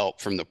supplemental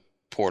help from the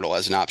portal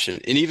as an option.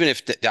 And even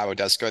if Dabo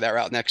does go that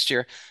route next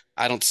year,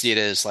 I don't see it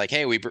as like,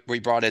 hey, we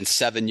brought in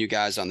 7 new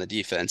guys on the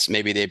defense.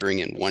 Maybe they bring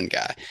in 1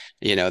 guy.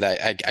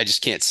 That I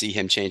just can't see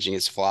him changing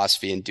his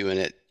philosophy and doing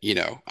it.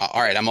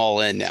 All right, I'm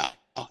all in now.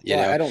 Well,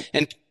 I don't.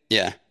 And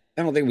yeah,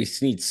 I don't think we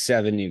need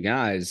 7 new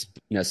guys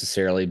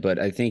necessarily, but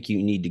I think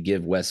you need to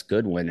give Wes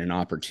Goodwin an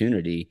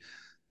opportunity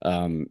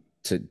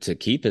to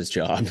keep his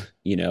job.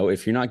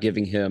 If you're not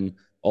giving him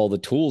all the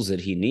tools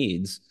that he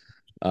needs,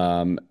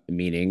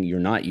 meaning you're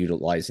not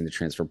utilizing the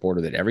transfer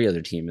portal that every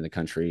other team in the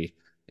country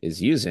is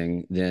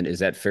using, then is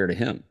that fair to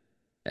him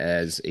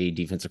as a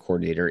defensive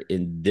coordinator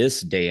in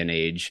this day and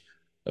age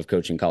of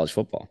coaching college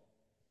football?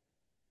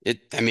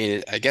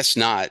 I guess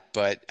not,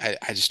 but I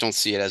just don't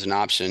see it as an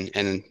option.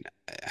 And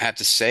I have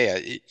to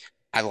say,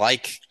 I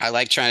like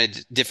trying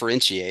to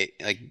differentiate.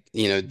 Like,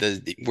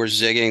 we're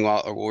zigging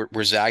while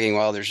we're zagging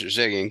while there's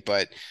zigging,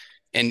 but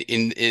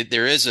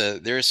there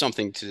is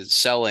something to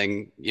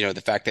selling,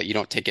 the fact that you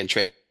don't take in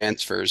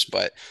transfers.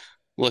 But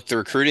look, the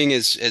recruiting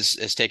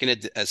is taken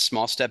a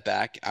small step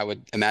back. I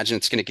would imagine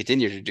it's going to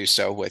continue to do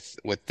so with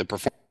the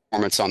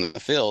performance on the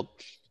field.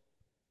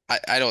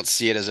 I don't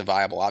see it as a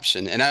viable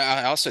option. And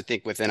I also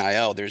think with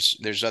NIL,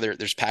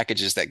 there's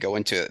packages that go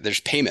into it. There's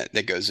payment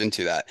that goes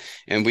into that.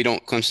 And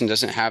Clemson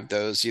doesn't have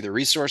those either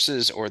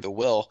resources or the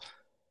will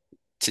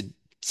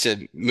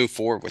to move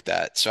forward with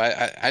that. So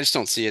I just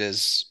don't see it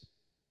as,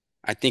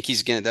 I think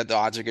that the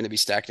odds are going to be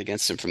stacked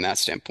against him from that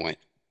standpoint.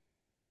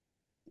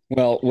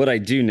 Well, what I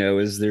do know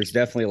is there's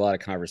definitely a lot of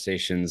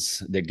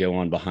conversations that go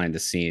on behind the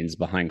scenes,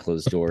 behind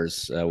closed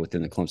doors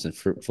within the Clemson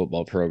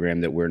football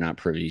program that we're not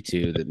privy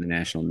to, that the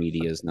national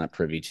media is not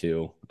privy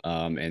to,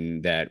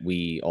 and that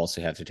we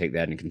also have to take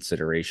that into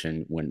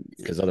consideration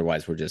because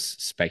otherwise we're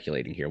just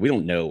speculating here. We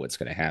don't know what's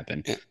going to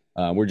happen.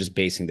 We're just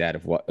basing that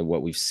of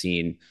what we've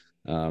seen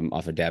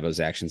off of Dabo's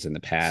actions in the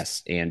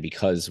past, and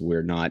because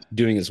we're not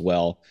doing as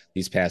well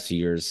these past few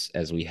years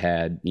as we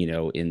had,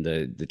 in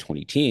the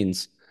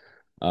 2010s.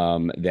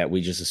 That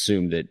we just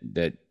assume that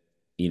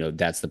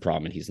that's the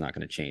problem and he's not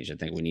going to change. I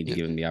think we need to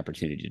give him the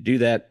opportunity to do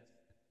that.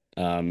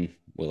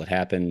 Will it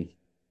happen?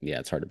 Yeah,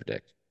 it's hard to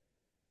predict.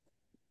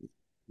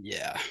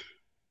 Yeah,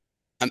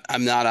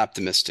 I'm not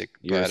optimistic,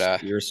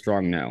 but you're a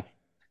strong no.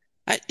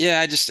 I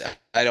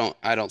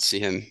don't see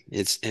him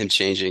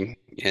changing,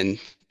 and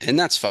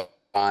that's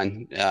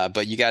fine.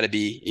 But you got to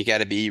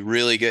be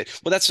really good.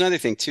 Well, that's another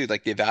thing too,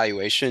 like the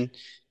evaluation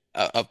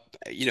of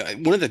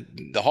one of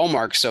the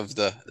hallmarks of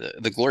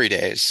the glory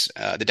days,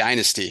 the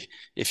dynasty,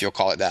 if you'll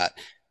call it that,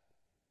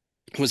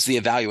 was the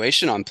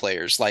evaluation on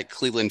players like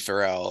Cleveland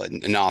Farrell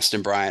and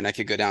Austin Bryant. I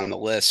could go down the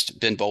list.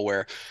 Ben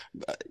Boulware.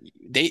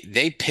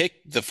 They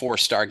picked the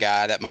 4-star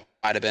guy that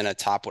might have been a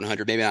top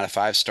 100, maybe not a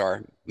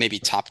 5-star, maybe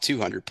top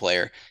 200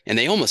 player, and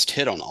they almost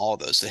hit on all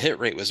of those. The hit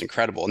rate was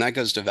incredible, and that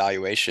goes to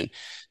evaluation.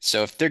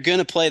 So if they're going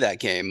to play that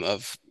game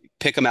of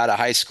pick them out of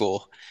high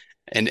school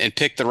and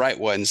pick the right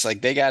ones,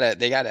 like they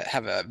gotta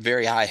have a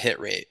very high hit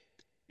rate.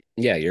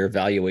 Yeah, your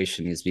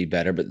evaluation needs to be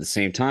better, but at the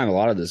same time, a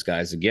lot of those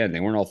guys, again,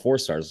 they weren't all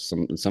 4-stars.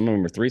 Some of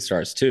them were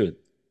 3-stars too.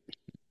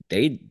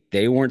 They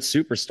weren't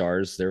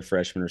superstars their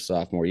freshman or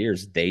sophomore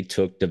years. They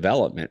took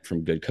development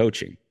from good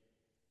coaching.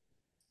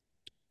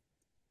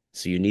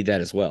 So you need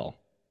that as well.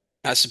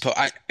 I suppose.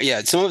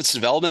 Some of it's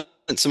development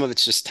and some of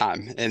it's just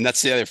time, and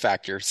that's the other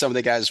factor. Some of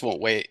the guys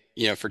won't wait,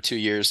 for 2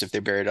 years. If they're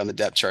buried on the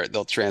depth chart,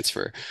 they'll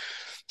transfer.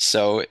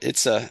 So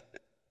it's a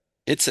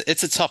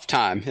tough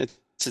time.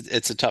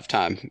 It's a tough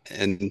time,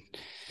 and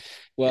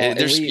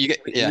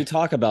we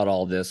talk about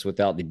all this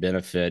without the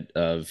benefit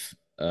of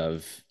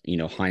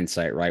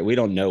hindsight, right? We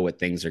don't know what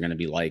things are going to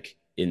be like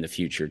in the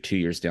future, 2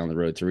 years down the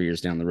road, 3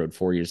 years down the road,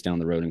 4 years down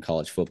the road in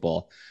college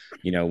football.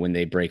 When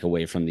they break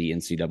away from the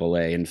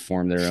NCAA and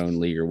form their own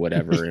league or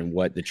whatever, and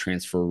what the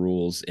transfer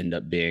rules end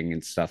up being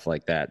and stuff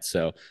like that.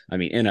 So,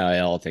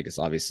 NIL, I think, is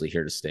obviously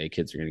here to stay.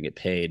 Kids are going to get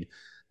paid.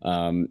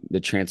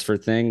 The transfer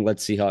thing,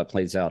 let's see how it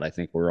plays out. I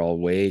think we're all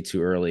way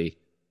too early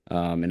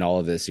in all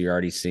of this. You're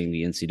already seeing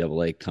the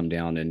NCAA come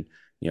down and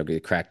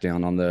get cracked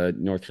down on the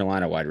North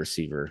Carolina wide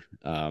receiver,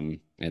 and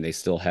they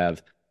still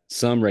have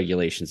some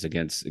regulations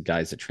against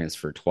guys that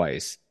transfer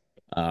twice.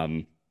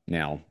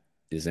 Now,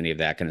 is any of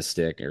that going to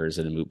stick, or is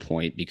it a moot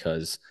point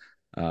because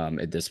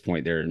at this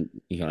point they're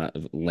a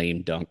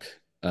lame dunk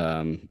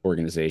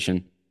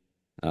organization.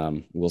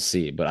 We'll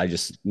see, but I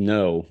just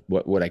know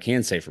what I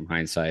can say from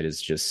hindsight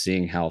is just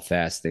seeing how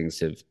fast things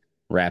have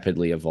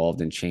rapidly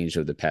evolved and changed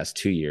over the past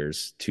 2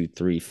 years, 2,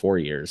 3, 4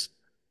 years.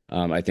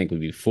 I think it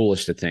would be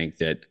foolish to think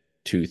that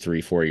 2,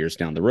 3, 4 years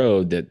down the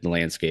road that the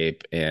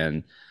landscape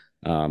and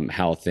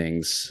how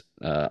things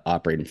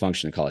operate and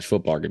function in college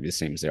football are going to be the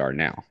same as they are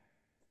now.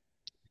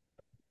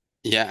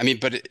 Yeah, I mean,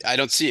 but I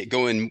don't see it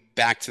going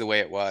back to the way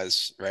it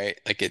was, right?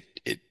 Like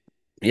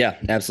Yeah,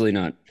 absolutely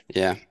not.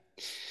 yeah,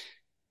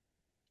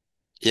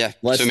 yeah. So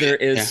Unless I mean, there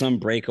is yeah, some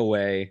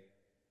breakaway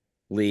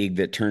league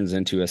that turns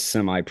into a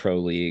semi-pro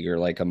league or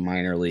like a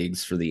minor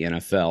leagues for the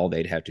NFL,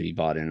 they'd have to be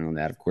bought in on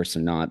that. Of course,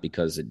 they're not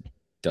because it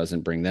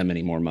doesn't bring them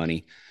any more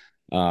money.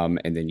 And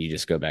then you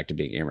just go back to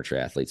being amateur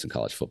athletes in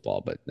college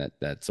football, but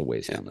that's a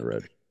ways yeah, down the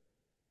road.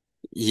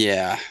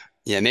 yeah,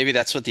 yeah. Maybe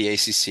that's what the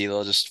ACC,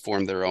 they'll just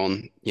form their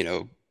own,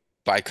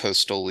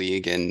 bi-coastal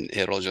league, and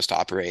it'll just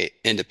operate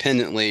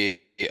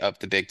independently of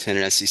the Big Ten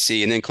and SEC,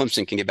 and then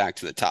Clemson can get back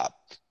to the top.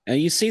 And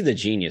you see the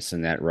genius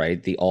in that,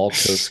 right? The All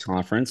Coast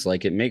Conference,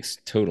 like it makes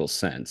total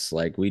sense.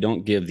 Like we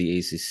don't give the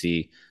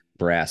ACC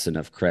brass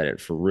enough credit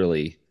for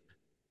really,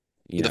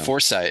 you The know,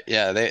 foresight,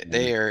 yeah,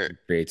 they are,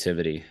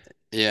 creativity.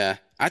 yeah.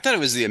 I thought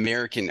it was the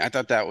American. I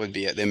thought that would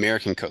be the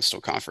American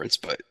Coastal Conference,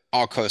 but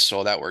all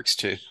coastal that works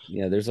too.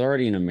 Yeah, there's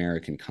already an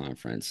American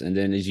conference, and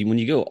then when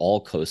you go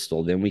all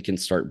coastal, then we can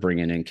start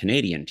bringing in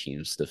Canadian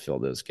teams to fill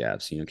those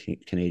gaps.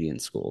 Canadian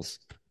schools.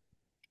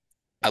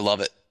 I love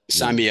it. Yeah,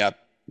 Sign me up.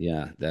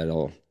 yeah,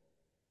 that'll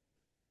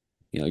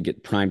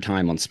get prime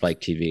time on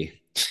Spike TV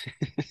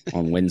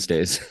on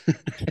Wednesdays.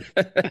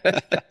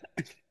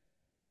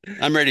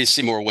 I'm ready to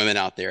see more women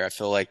out there. I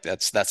feel like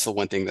that's the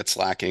one thing that's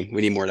lacking.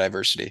 We need more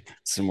diversity.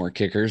 Some more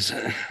kickers.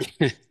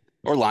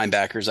 Or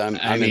linebackers. I'm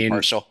I I'm mean,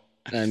 impartial.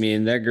 I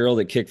mean that girl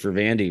that kicked for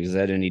Vandy, was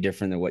that any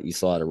different than what you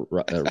saw at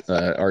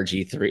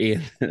RG3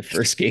 in the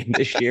first game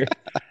this year?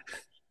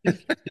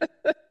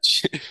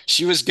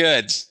 She was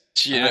good.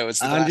 It's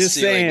the I'm glass just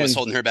ceiling was saying.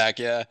 holding her back.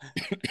 Yeah.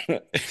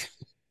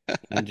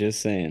 I'm just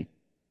saying.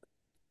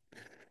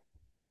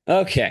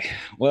 Okay.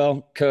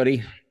 Well,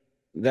 Cody,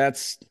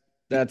 that's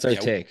our Yeah.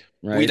 take,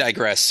 We right?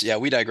 digress. Yeah,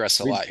 we digress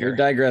a lot We here.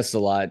 digressed a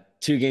lot.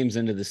 2 games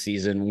into the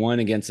season, one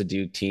against a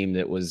Duke team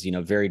that was,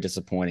 very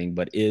disappointing,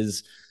 but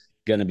is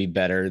going to be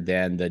better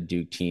than the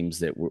Duke teams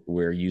that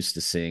we're used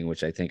to seeing,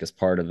 which I think is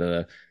part of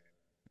the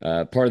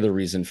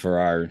reason for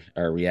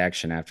our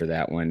reaction after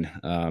that one.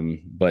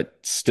 But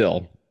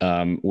still,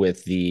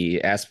 with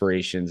the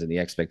aspirations and the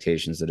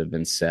expectations that have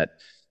been set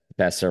the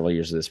past several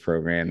years of this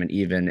program, and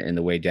even in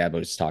the way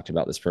Dabo's talked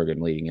about this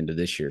program leading into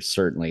this year,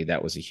 certainly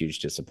that was a huge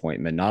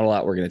disappointment. Not a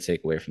lot we're going to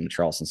take away from the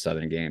Charleston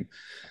Southern game.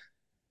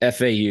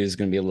 FAU is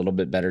going to be a little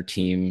bit better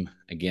team.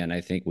 Again, I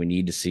think we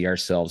need to see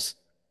ourselves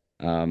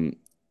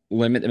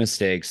limit the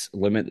mistakes,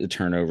 limit the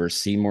turnovers,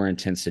 see more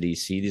intensity,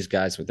 see these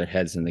guys with their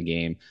heads in the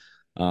game.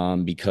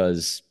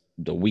 Because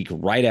the week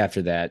right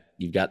after that,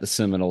 you've got the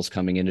Seminoles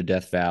coming into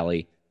Death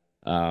Valley.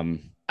 I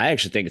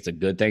actually think it's a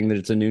good thing that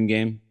it's a noon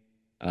game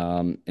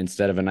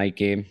instead of a night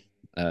game.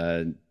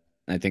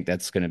 I think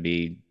that's going to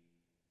be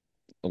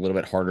a little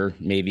bit harder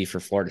maybe for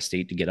Florida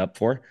State to get up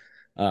for,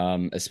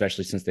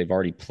 especially since they've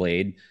already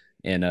played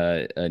in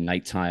a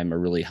nighttime, a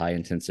really high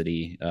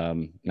intensity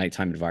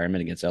nighttime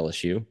environment against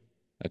LSU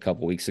a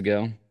couple weeks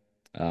ago.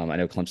 I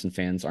know Clemson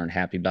fans aren't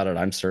happy about it.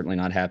 I'm certainly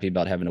not happy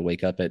about having to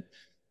wake up at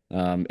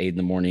 8 in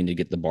the morning to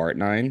get the bar at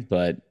 9.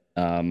 But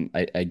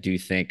I do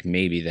think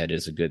maybe that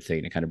is a good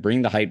thing to kind of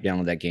bring the hype down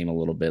of that game a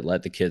little bit,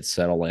 let the kids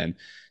settle in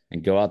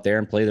and go out there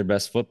and play their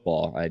best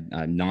football.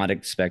 I'm not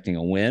expecting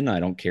a win. I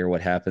don't care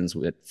what happens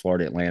with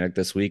Florida Atlantic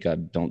this week. I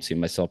don't see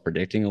myself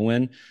predicting a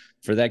win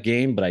for that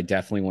game, but I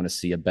definitely want to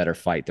see a better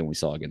fight than we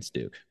saw against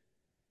Duke.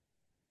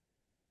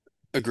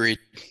 Agreed.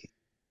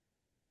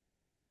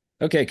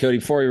 Okay, Cody,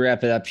 before we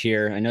wrap it up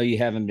here, I know you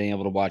haven't been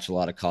able to watch a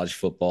lot of college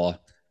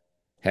football.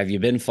 Have you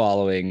been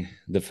following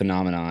the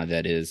phenomenon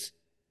that is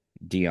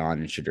Deion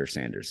and Shadur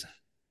Sanders?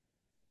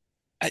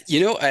 I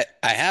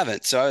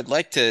haven't. So I would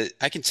like to,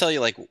 I can tell you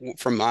like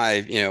from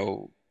my,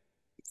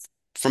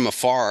 from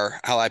afar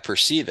how I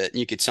perceive it. And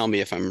you could tell me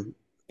if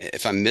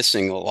I'm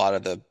missing a lot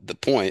of the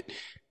point.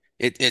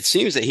 It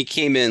seems that he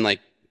came in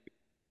like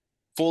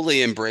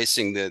fully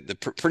embracing the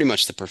pretty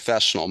much the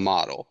professional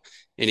model,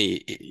 and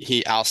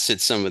he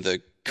ousted some of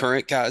the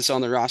current guys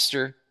on the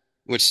roster,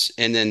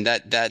 and then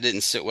that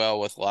didn't sit well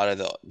with a lot of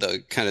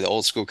the kind of the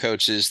old school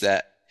coaches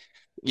that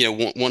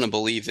want to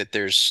believe that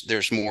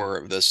there's more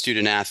of the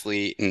student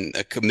athlete and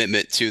a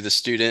commitment to the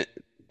student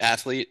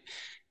athlete.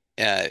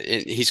 And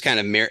he's kind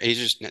of he's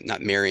just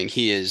not marrying.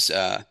 He's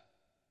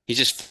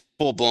just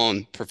full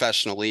blown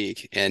professional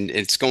league, and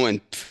it's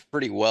going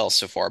pretty well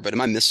so far. But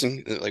am I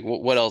missing like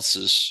what else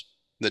is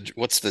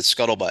what's the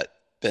scuttlebutt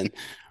been?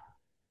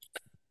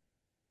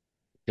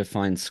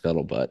 Define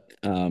scuttlebutt.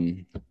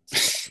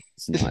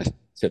 It's not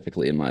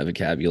typically in my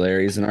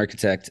vocabulary as an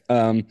architect.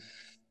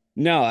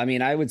 No, I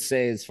mean, I would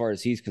say as far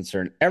as he's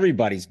concerned,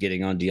 everybody's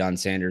getting on Deion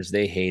Sanders.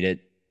 They hate it.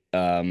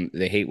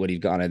 They hate what he's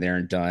gone in there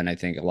and done. I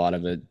think a lot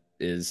of it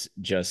is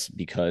just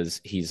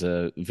because he's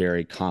a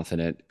very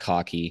confident,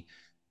 cocky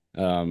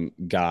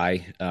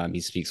guy. He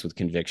speaks with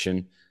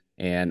conviction,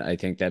 and I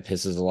think that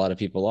pisses a lot of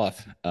people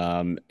off.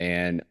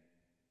 And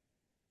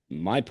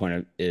my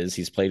point is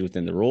he's played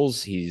within the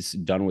rules. He's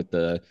done with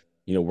the,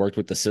 worked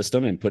with the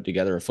system and put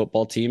together a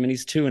football team, and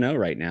he's 2-0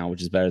 right now,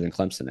 which is better than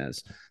Clemson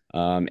is.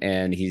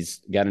 And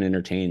he's got an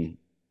entertaining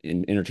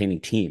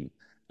team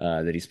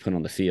that he's put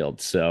on the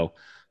field. So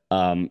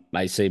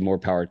I say more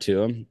power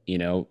to him,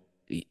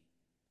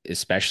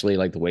 especially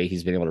like the way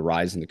he's been able to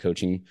rise in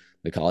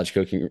the college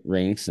coaching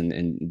ranks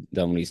and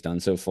done what he's done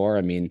so far.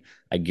 I mean,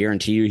 I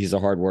guarantee you he's a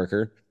hard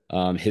worker.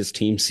 His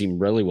team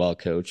seemed really well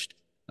coached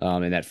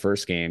in that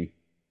first game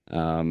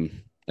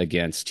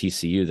against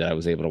TCU that I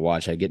was able to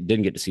watch.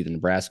 Didn't get to see the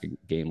Nebraska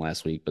game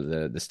last week, but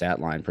the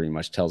stat line pretty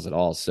much tells it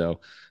all.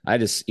 So I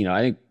just,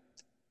 I think,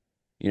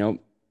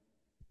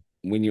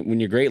 when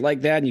you're great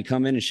like that and you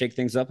come in and shake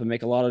things up and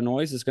make a lot of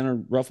noise, it's going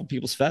to ruffle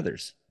people's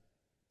feathers.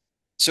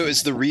 So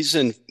is the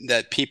reason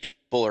that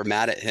people are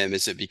mad at him,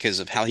 is it because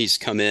of how he's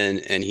come in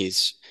and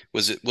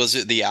was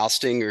it the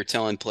ousting or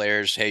telling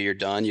players, hey, you're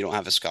done, you don't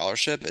have a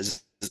scholarship?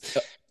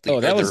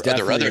 Are there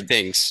other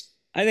things?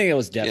 I think it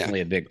was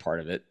definitely a big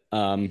part of it.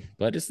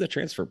 But it's the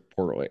transfer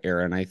portal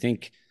era. And I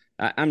think,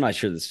 I'm not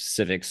sure the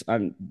specifics.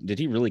 Did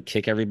he really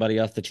kick everybody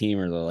off the team,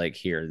 or they're like,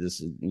 here, this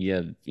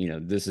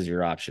is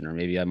your option, or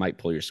maybe I might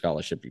pull your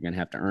scholarship. You're going to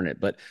have to earn it.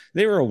 But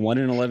they were a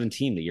 1-11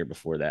 team the year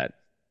before that.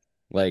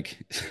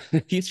 Like,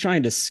 he's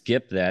trying to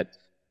skip that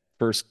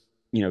first,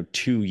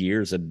 2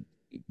 years of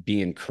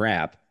being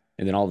crap.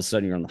 And then all of a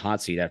sudden you're on the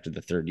hot seat after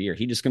the third year.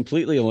 He just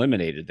completely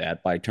eliminated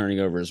that by turning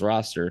over his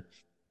roster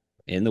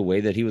in the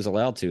way that he was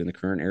allowed to in the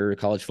current era of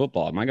college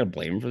football. Am I going to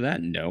blame him for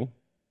that? No.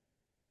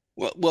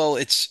 Well,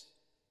 it's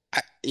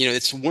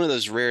one of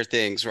those rare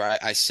things where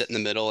I sit in the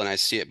middle and I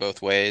see it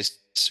both ways,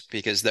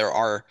 because there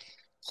are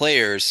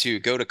players who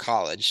go to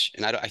college,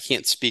 and I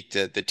can't speak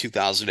to the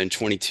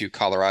 2022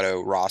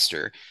 Colorado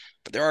roster,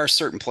 but there are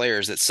certain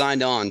players that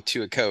signed on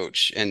to a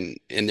coach, and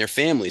their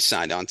family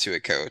signed on to a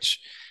coach.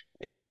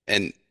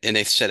 And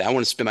they said, I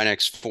want to spend my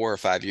next 4 or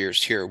 5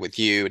 years here with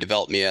you, to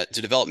develop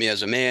me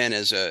as a man,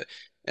 as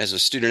a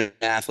student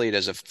athlete,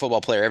 as a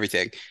football player,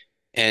 everything.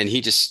 And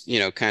he just,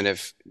 kind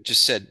of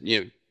just said,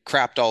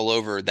 crapped all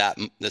over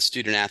the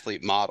student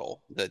athlete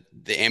model, the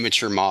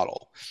amateur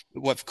model,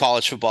 what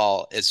college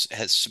football has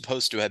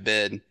supposed to have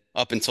been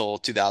up until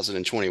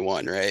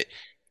 2021, right?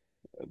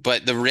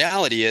 But the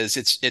reality is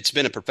it's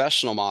been a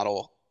professional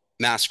model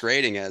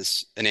masquerading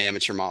as an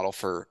amateur model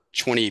for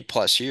 20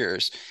 plus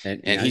years.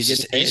 And he's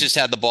just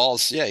had the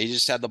balls. Yeah. He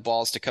just had the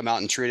balls to come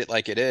out and treat it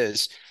like it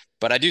is.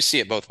 But I do see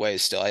it both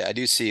ways still. I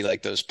do see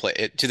like those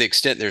to the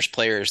extent there's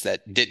players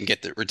that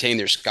didn't retain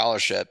their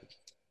scholarship.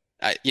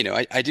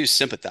 I do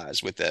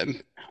sympathize with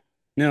them.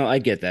 No, I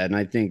get that. And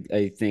I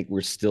think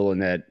we're still in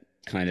that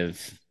kind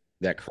of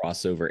that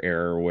crossover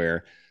era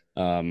where,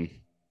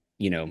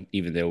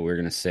 even though we're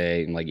going to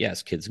say like,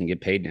 yes, kids can get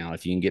paid now.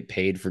 If you can get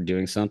paid for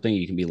doing something,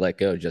 you can be let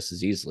go just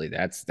as easily.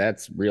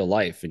 That's real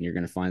life. And you're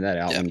going to find that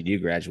out when you do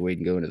graduate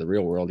and go into the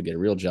real world to get a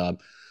real job.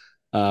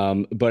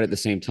 But at the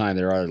same time,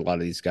 there are a lot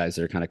of these guys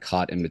that are kind of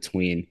caught in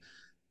between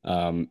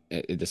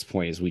at this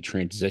point as we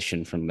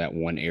transition from that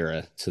one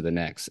era to the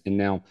next. And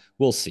now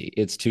we'll see.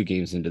 It's 2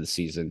 games into the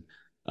season.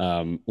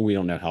 We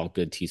don't know how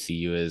good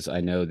TCU is. I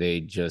know they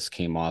just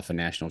came off a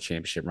national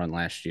championship run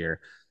last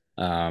year.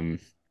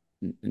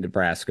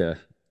 Nebraska,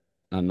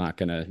 I'm not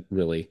going to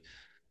really,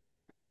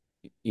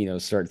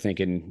 start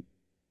thinking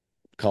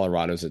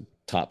Colorado's a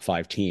top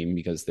 5 team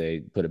because they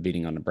put a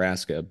beating on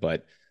Nebraska,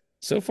 but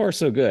so far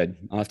so good.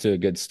 Off to a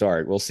good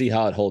start. We'll see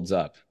how it holds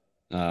up.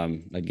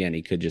 Again,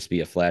 he could just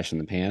be a flash in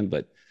the pan,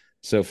 but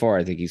so far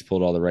I think he's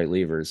pulled all the right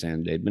levers,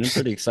 and they've been a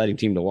pretty exciting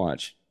team to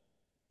watch.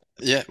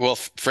 Yeah, well,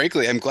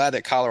 frankly, I'm glad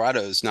that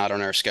Colorado is not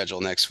on our schedule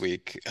next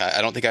week.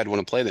 I don't think I'd want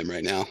to play them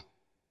right now.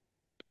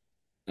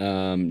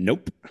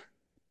 Nope.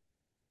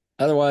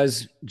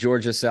 Otherwise,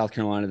 Georgia, South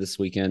Carolina this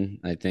weekend.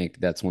 I think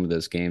that's one of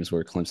those games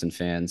where Clemson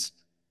fans,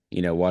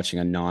 watching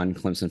a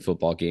non-Clemson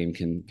football game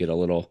can get a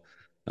little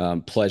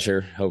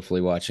pleasure,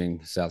 hopefully,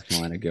 watching South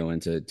Carolina go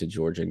into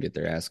Georgia and get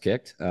their ass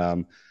kicked.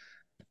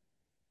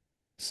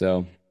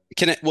 So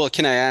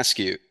can I ask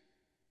you,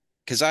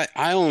 because I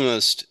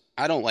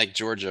don't like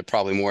Georgia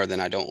probably more than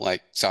I don't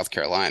like South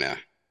Carolina.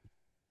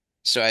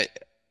 So I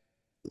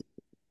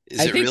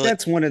think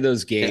that's one of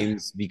those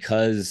games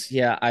because,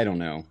 I don't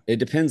know. It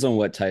depends on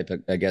what type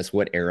of, I guess,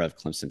 what era of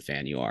Clemson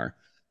fan you are.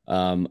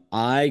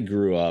 I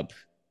grew up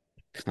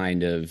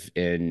kind of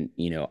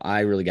I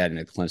really got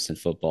into Clemson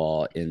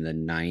football in the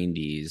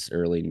 90s,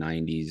 early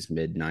 90s,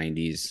 mid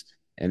 90s.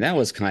 And that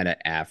was kind of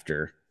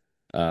after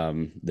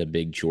the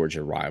big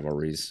Georgia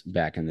rivalries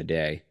back in the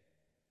day.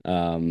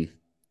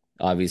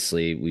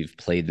 Obviously, we've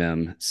played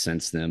them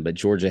since then, but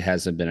Georgia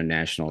hasn't been a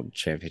national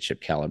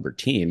championship caliber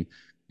team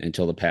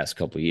until the past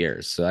couple of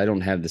years. So I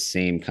don't have the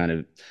same kind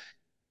of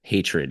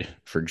hatred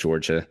for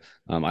Georgia.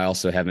 I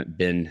also haven't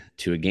been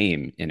to a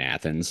game in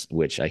Athens,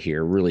 which I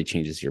hear really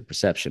changes your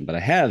perception, but I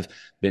have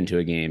been to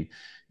a game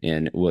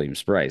in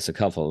Williams-Brice. A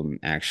couple of them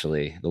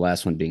actually. The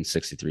last one being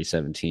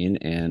 63-17,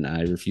 and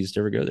I refuse to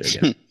ever go there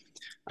again.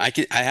 I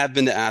have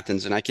been to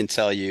Athens, and I can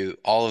tell you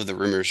all of the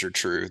rumors are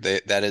true.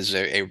 That is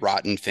a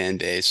rotten fan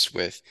base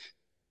with,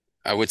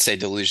 I would say,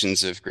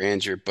 delusions of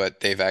grandeur, but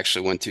they've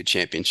actually won two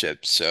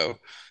championships. So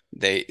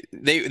they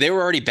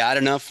were already bad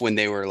enough when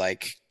they were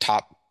like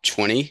top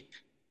 20.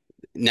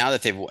 Now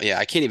that yeah,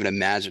 I can't even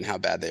imagine how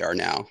bad they are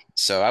now.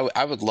 So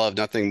I would love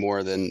nothing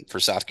more than for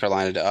South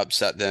Carolina to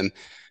upset them.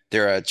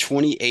 They're a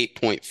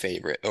 28-point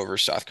favorite over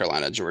South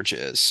Carolina, Georgia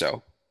is.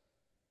 So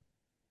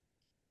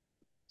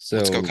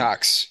let's go So,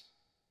 Cox.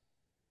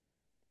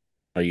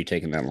 are you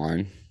taking that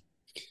line?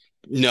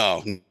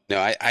 No, no,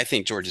 I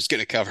think Georgia's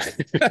going to cover.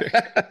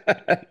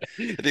 I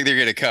think they're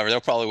going to cover. They'll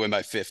probably win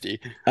by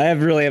 50.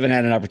 Really haven't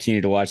had an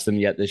opportunity to watch them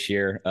yet this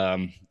year.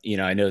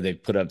 I know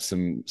they've put up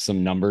some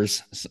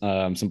numbers,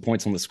 some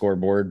points on the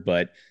scoreboard,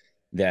 but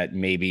that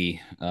maybe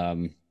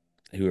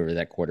whoever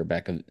that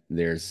quarterback of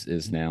theirs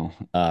is now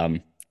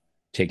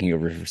taking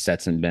over for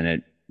Stetson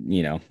Bennett.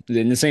 And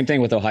the same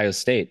thing with Ohio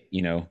State.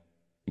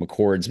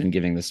 McCord's been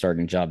giving the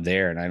starting job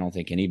there, and I don't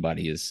think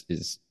anybody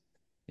is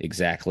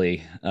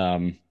exactly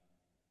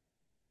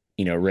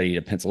ready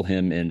to pencil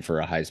him in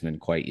for a Heisman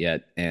quite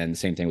yet. And the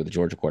same thing with the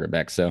Georgia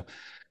quarterback. So,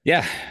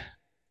 yeah,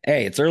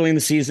 hey, it's early in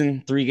the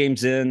season, 3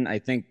 games in. I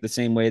think the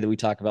same way that we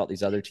talk about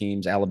these other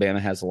teams, Alabama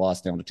has a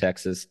loss down to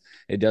Texas.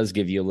 It does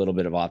give you a little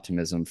bit of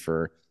optimism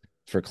for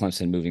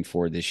Clemson moving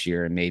forward this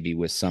year, and maybe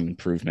with some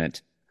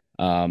improvement.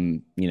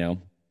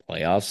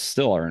 Playoffs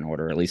still are in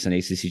order, at least an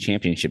ACC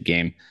championship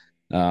game,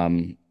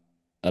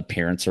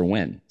 appearance or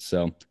win.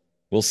 So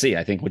we'll see.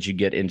 I think once you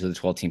get into the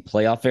 12-team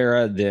playoff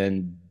era,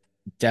 then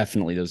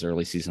definitely those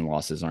early season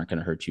losses aren't going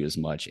to hurt you as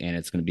much. And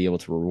it's going to be able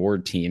to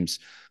reward teams,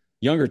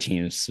 younger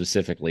teams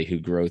specifically, who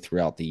grow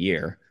throughout the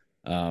year.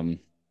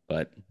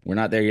 But we're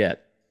not there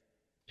yet.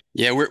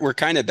 Yeah, we're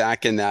kind of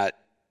back in that,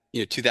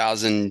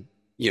 2000,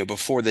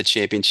 before the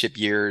championship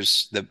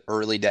years, the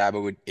early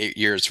Dabo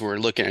years, we're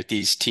looking at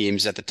these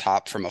teams at the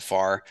top from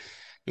afar.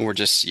 And we're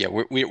just,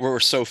 we're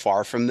so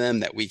far from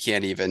them that we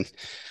can't even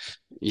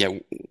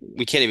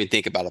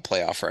think about a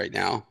playoff right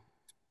now.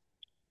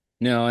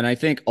 No, and I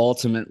think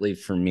ultimately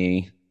for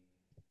me,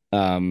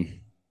 again,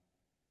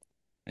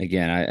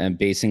 I'm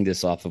basing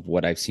this off of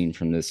what I've seen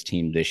from this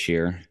team this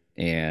year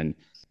and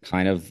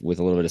kind of with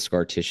a little bit of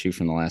scar tissue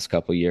from the last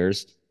couple of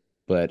years.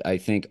 But I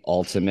think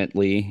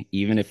ultimately,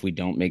 even if we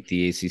don't make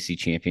the ACC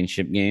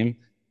championship game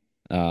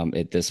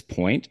at this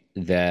point,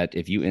 that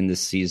if you end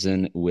this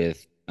season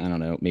with, I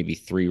don't know, maybe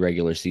 3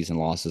 regular season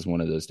losses,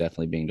 one of those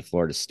definitely being to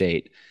Florida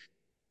State,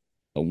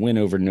 a win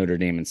over Notre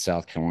Dame and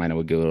South Carolina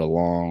would go a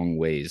long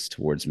ways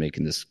towards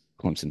making this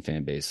Clemson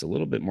fan base a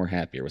little bit more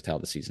happier with how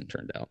the season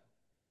turned out.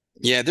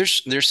 Yeah,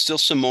 there's still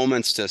some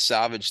moments to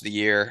salvage the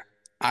year.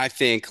 I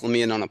think, let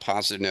me end on a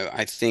positive note.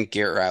 I think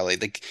Garrett Riley,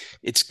 like,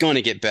 it's going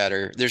to get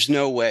better. There's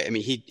no way. I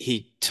mean,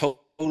 he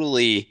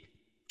totally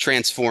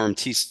transformed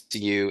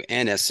TCU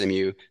and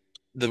SMU.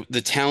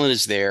 The talent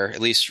is there, at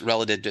least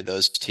relative to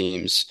those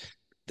teams.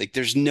 Like,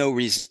 there's no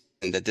reason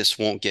that this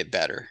won't get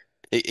better.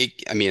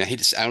 I mean, I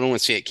don't want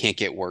to say it can't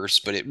get worse,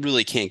 but it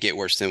really can't get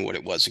worse than what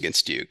it was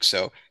against Duke.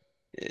 So,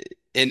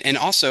 and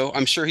also,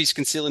 I'm sure he's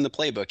concealing the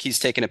playbook. He's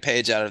taken a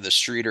page out of the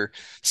Streeter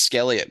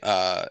Skelly,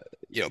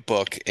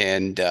 book,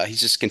 and he's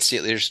just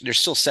concealing. There's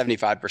still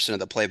 75% of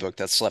the playbook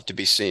that's left to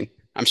be seen.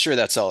 I'm sure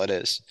that's all it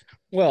is.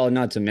 Well,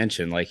 not to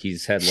mention, like,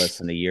 he's had less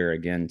than a year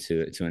again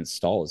to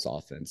install his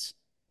offense.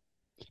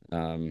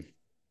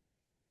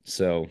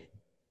 So,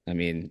 I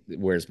mean,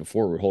 whereas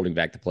before we're holding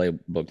back the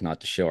playbook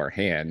not to show our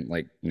hand,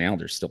 like now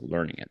they're still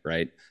learning it,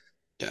 right?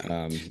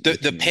 Yeah.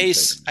 The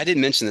pace, I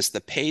didn't mention this, the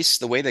pace,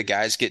 the way the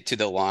guys get to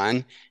the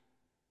line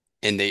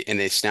and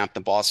they snap the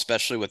ball,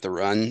 especially with the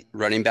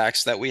running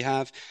backs that we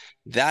have,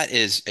 that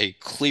is a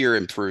clear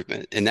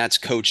improvement, and that's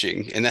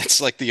coaching, and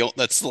that's like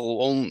that's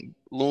the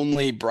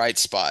lonely bright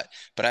spot.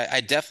 But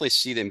I definitely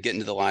see them getting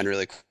to the line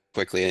really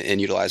quickly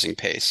and utilizing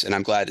pace, and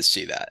I'm glad to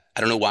see that.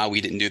 I don't know why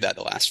we didn't do that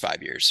the last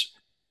 5 years.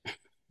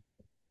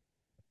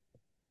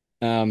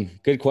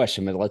 Good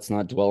question, but let's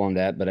not dwell on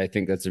that. But I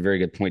think that's a very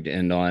good point to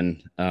end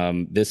on.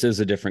 This is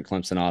a different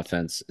Clemson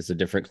offense. It's a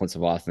different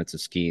Clemson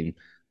offensive scheme.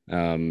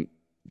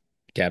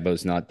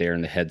 Dabo's not there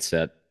in the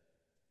headset,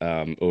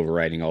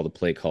 overriding all the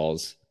play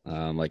calls,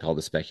 like all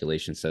the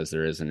speculation says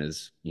there is, and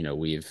as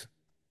we've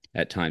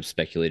at times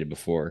speculated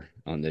before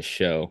on this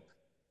show.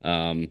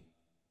 It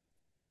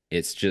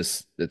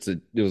was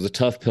a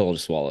tough pill to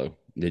swallow,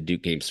 the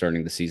Duke game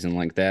starting the season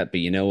like that. But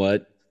you know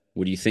what?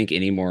 Would you think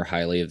any more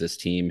highly of this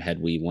team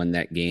had we won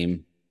that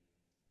game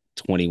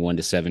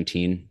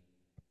 21-17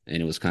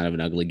 and it was kind of an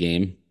ugly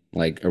game?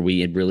 Like, are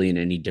we really in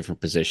any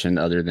different position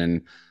other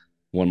than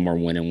one more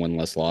win and one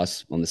less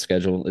loss on the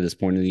schedule at this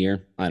point of the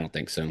year? I don't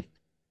think so.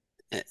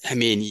 I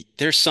mean,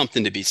 there's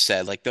something to be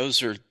said. Like,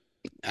 those are,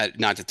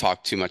 not to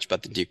talk too much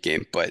about the Duke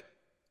game, but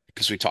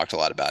because we talked a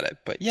lot about it.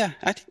 But yeah,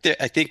 I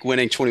think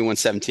winning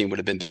 21-17 would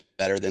have been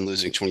better than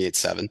losing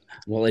 28-7.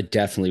 Well, it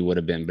definitely would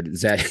have been, but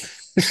is that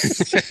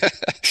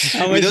How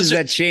I mean, much those does are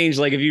that change?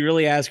 Like, if you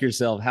really ask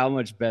yourself, how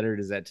much better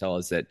does that tell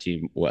us that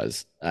team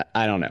was?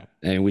 I don't know.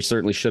 And we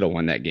certainly should have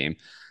won that game.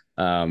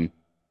 Um,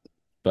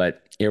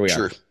 but here we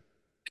are. true.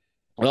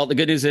 Well, the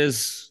good news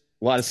is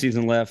a lot of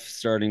season left,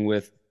 starting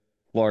with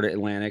Florida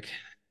Atlantic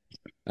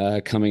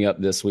coming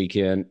up this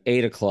weekend,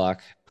 8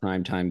 o'clock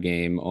primetime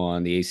game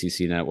on the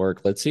ACC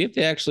network. Let's see if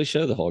they actually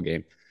show the whole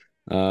game.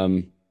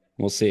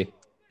 We'll see.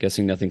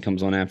 Guessing nothing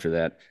comes on after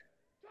that.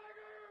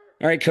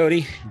 All right,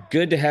 Cody,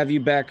 good to have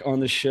you back on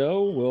the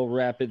show. We'll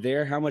wrap it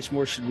there. How much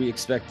more should we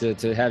expect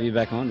to have you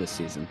back on this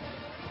season?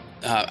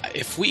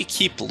 If we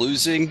keep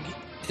losing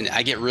and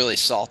I get really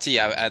salty,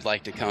 I'd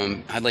like to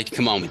come. I'd like to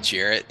come on with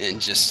Jarrett and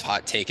just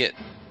hot take it.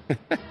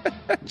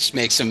 Just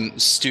make some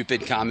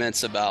stupid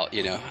comments about,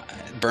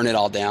 burn it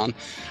all down,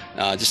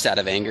 just out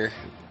of anger.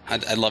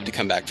 I'd love to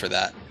come back for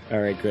that. All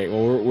right, great.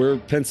 Well, we're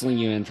penciling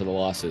you in for the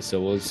losses, so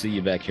we'll see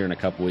you back here in a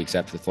couple weeks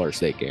after the Florida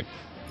State game.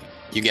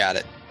 You got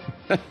it.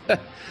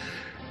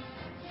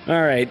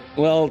 All right.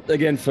 Well,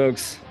 again,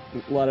 folks,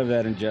 a lot of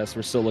that in jest.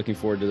 We're still looking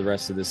forward to the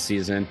rest of this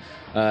season.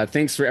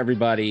 Thanks for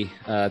everybody.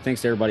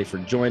 Thanks to everybody for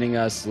joining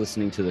us,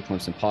 listening to the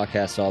Clemson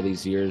podcast all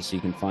these years.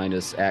 You can find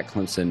us at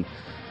Clemson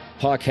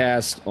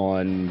Podcast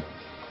on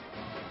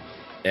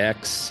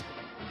X.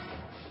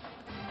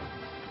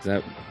 Is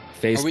that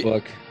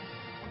Facebook?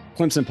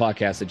 Clemson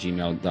Podcast at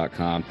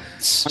gmail.com.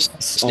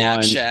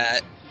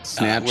 Snapchat.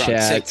 Snapchat. We're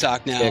on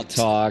TikTok now.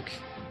 TikTok.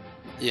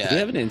 Yeah. Do we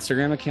have an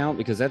Instagram account?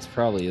 Because that's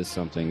probably is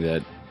something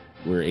that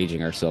we're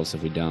aging ourselves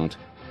if we don't.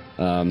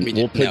 We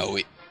don't have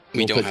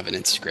an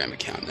Instagram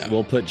account. No.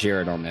 We'll put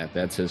Jared on that.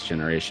 That's his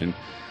generation.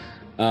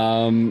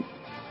 Go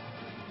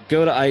to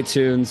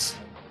iTunes.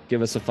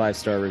 Give us a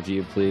 5-star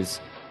review, please.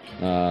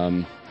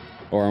 Or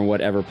on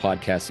whatever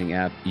podcasting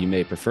app you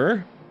may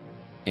prefer.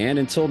 And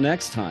until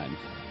next time,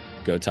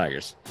 go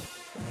Tigers.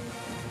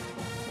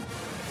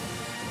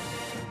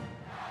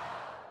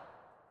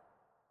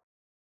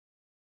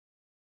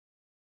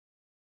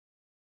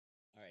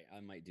 All right, I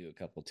might do a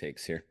couple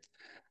takes here.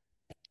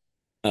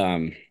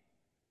 We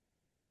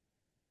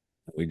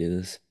do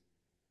this.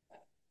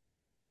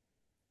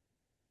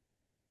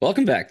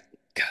 Welcome back.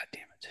 God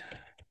damn it.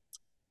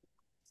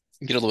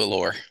 Get a little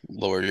lower.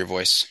 Lower your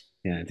voice.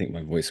 Yeah, I think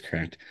my voice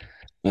cracked.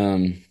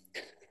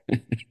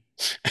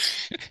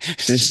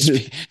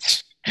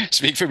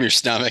 Speak from your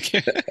stomach,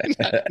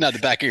 not the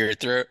back of your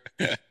throat.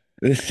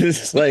 This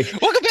is like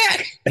Welcome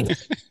back.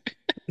 This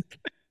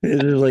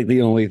is like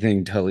the only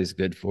thing Tully's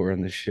good for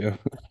on this show.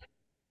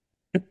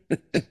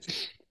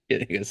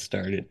 Getting us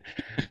started.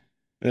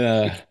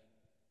 He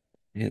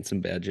had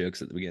some bad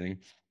jokes at the beginning.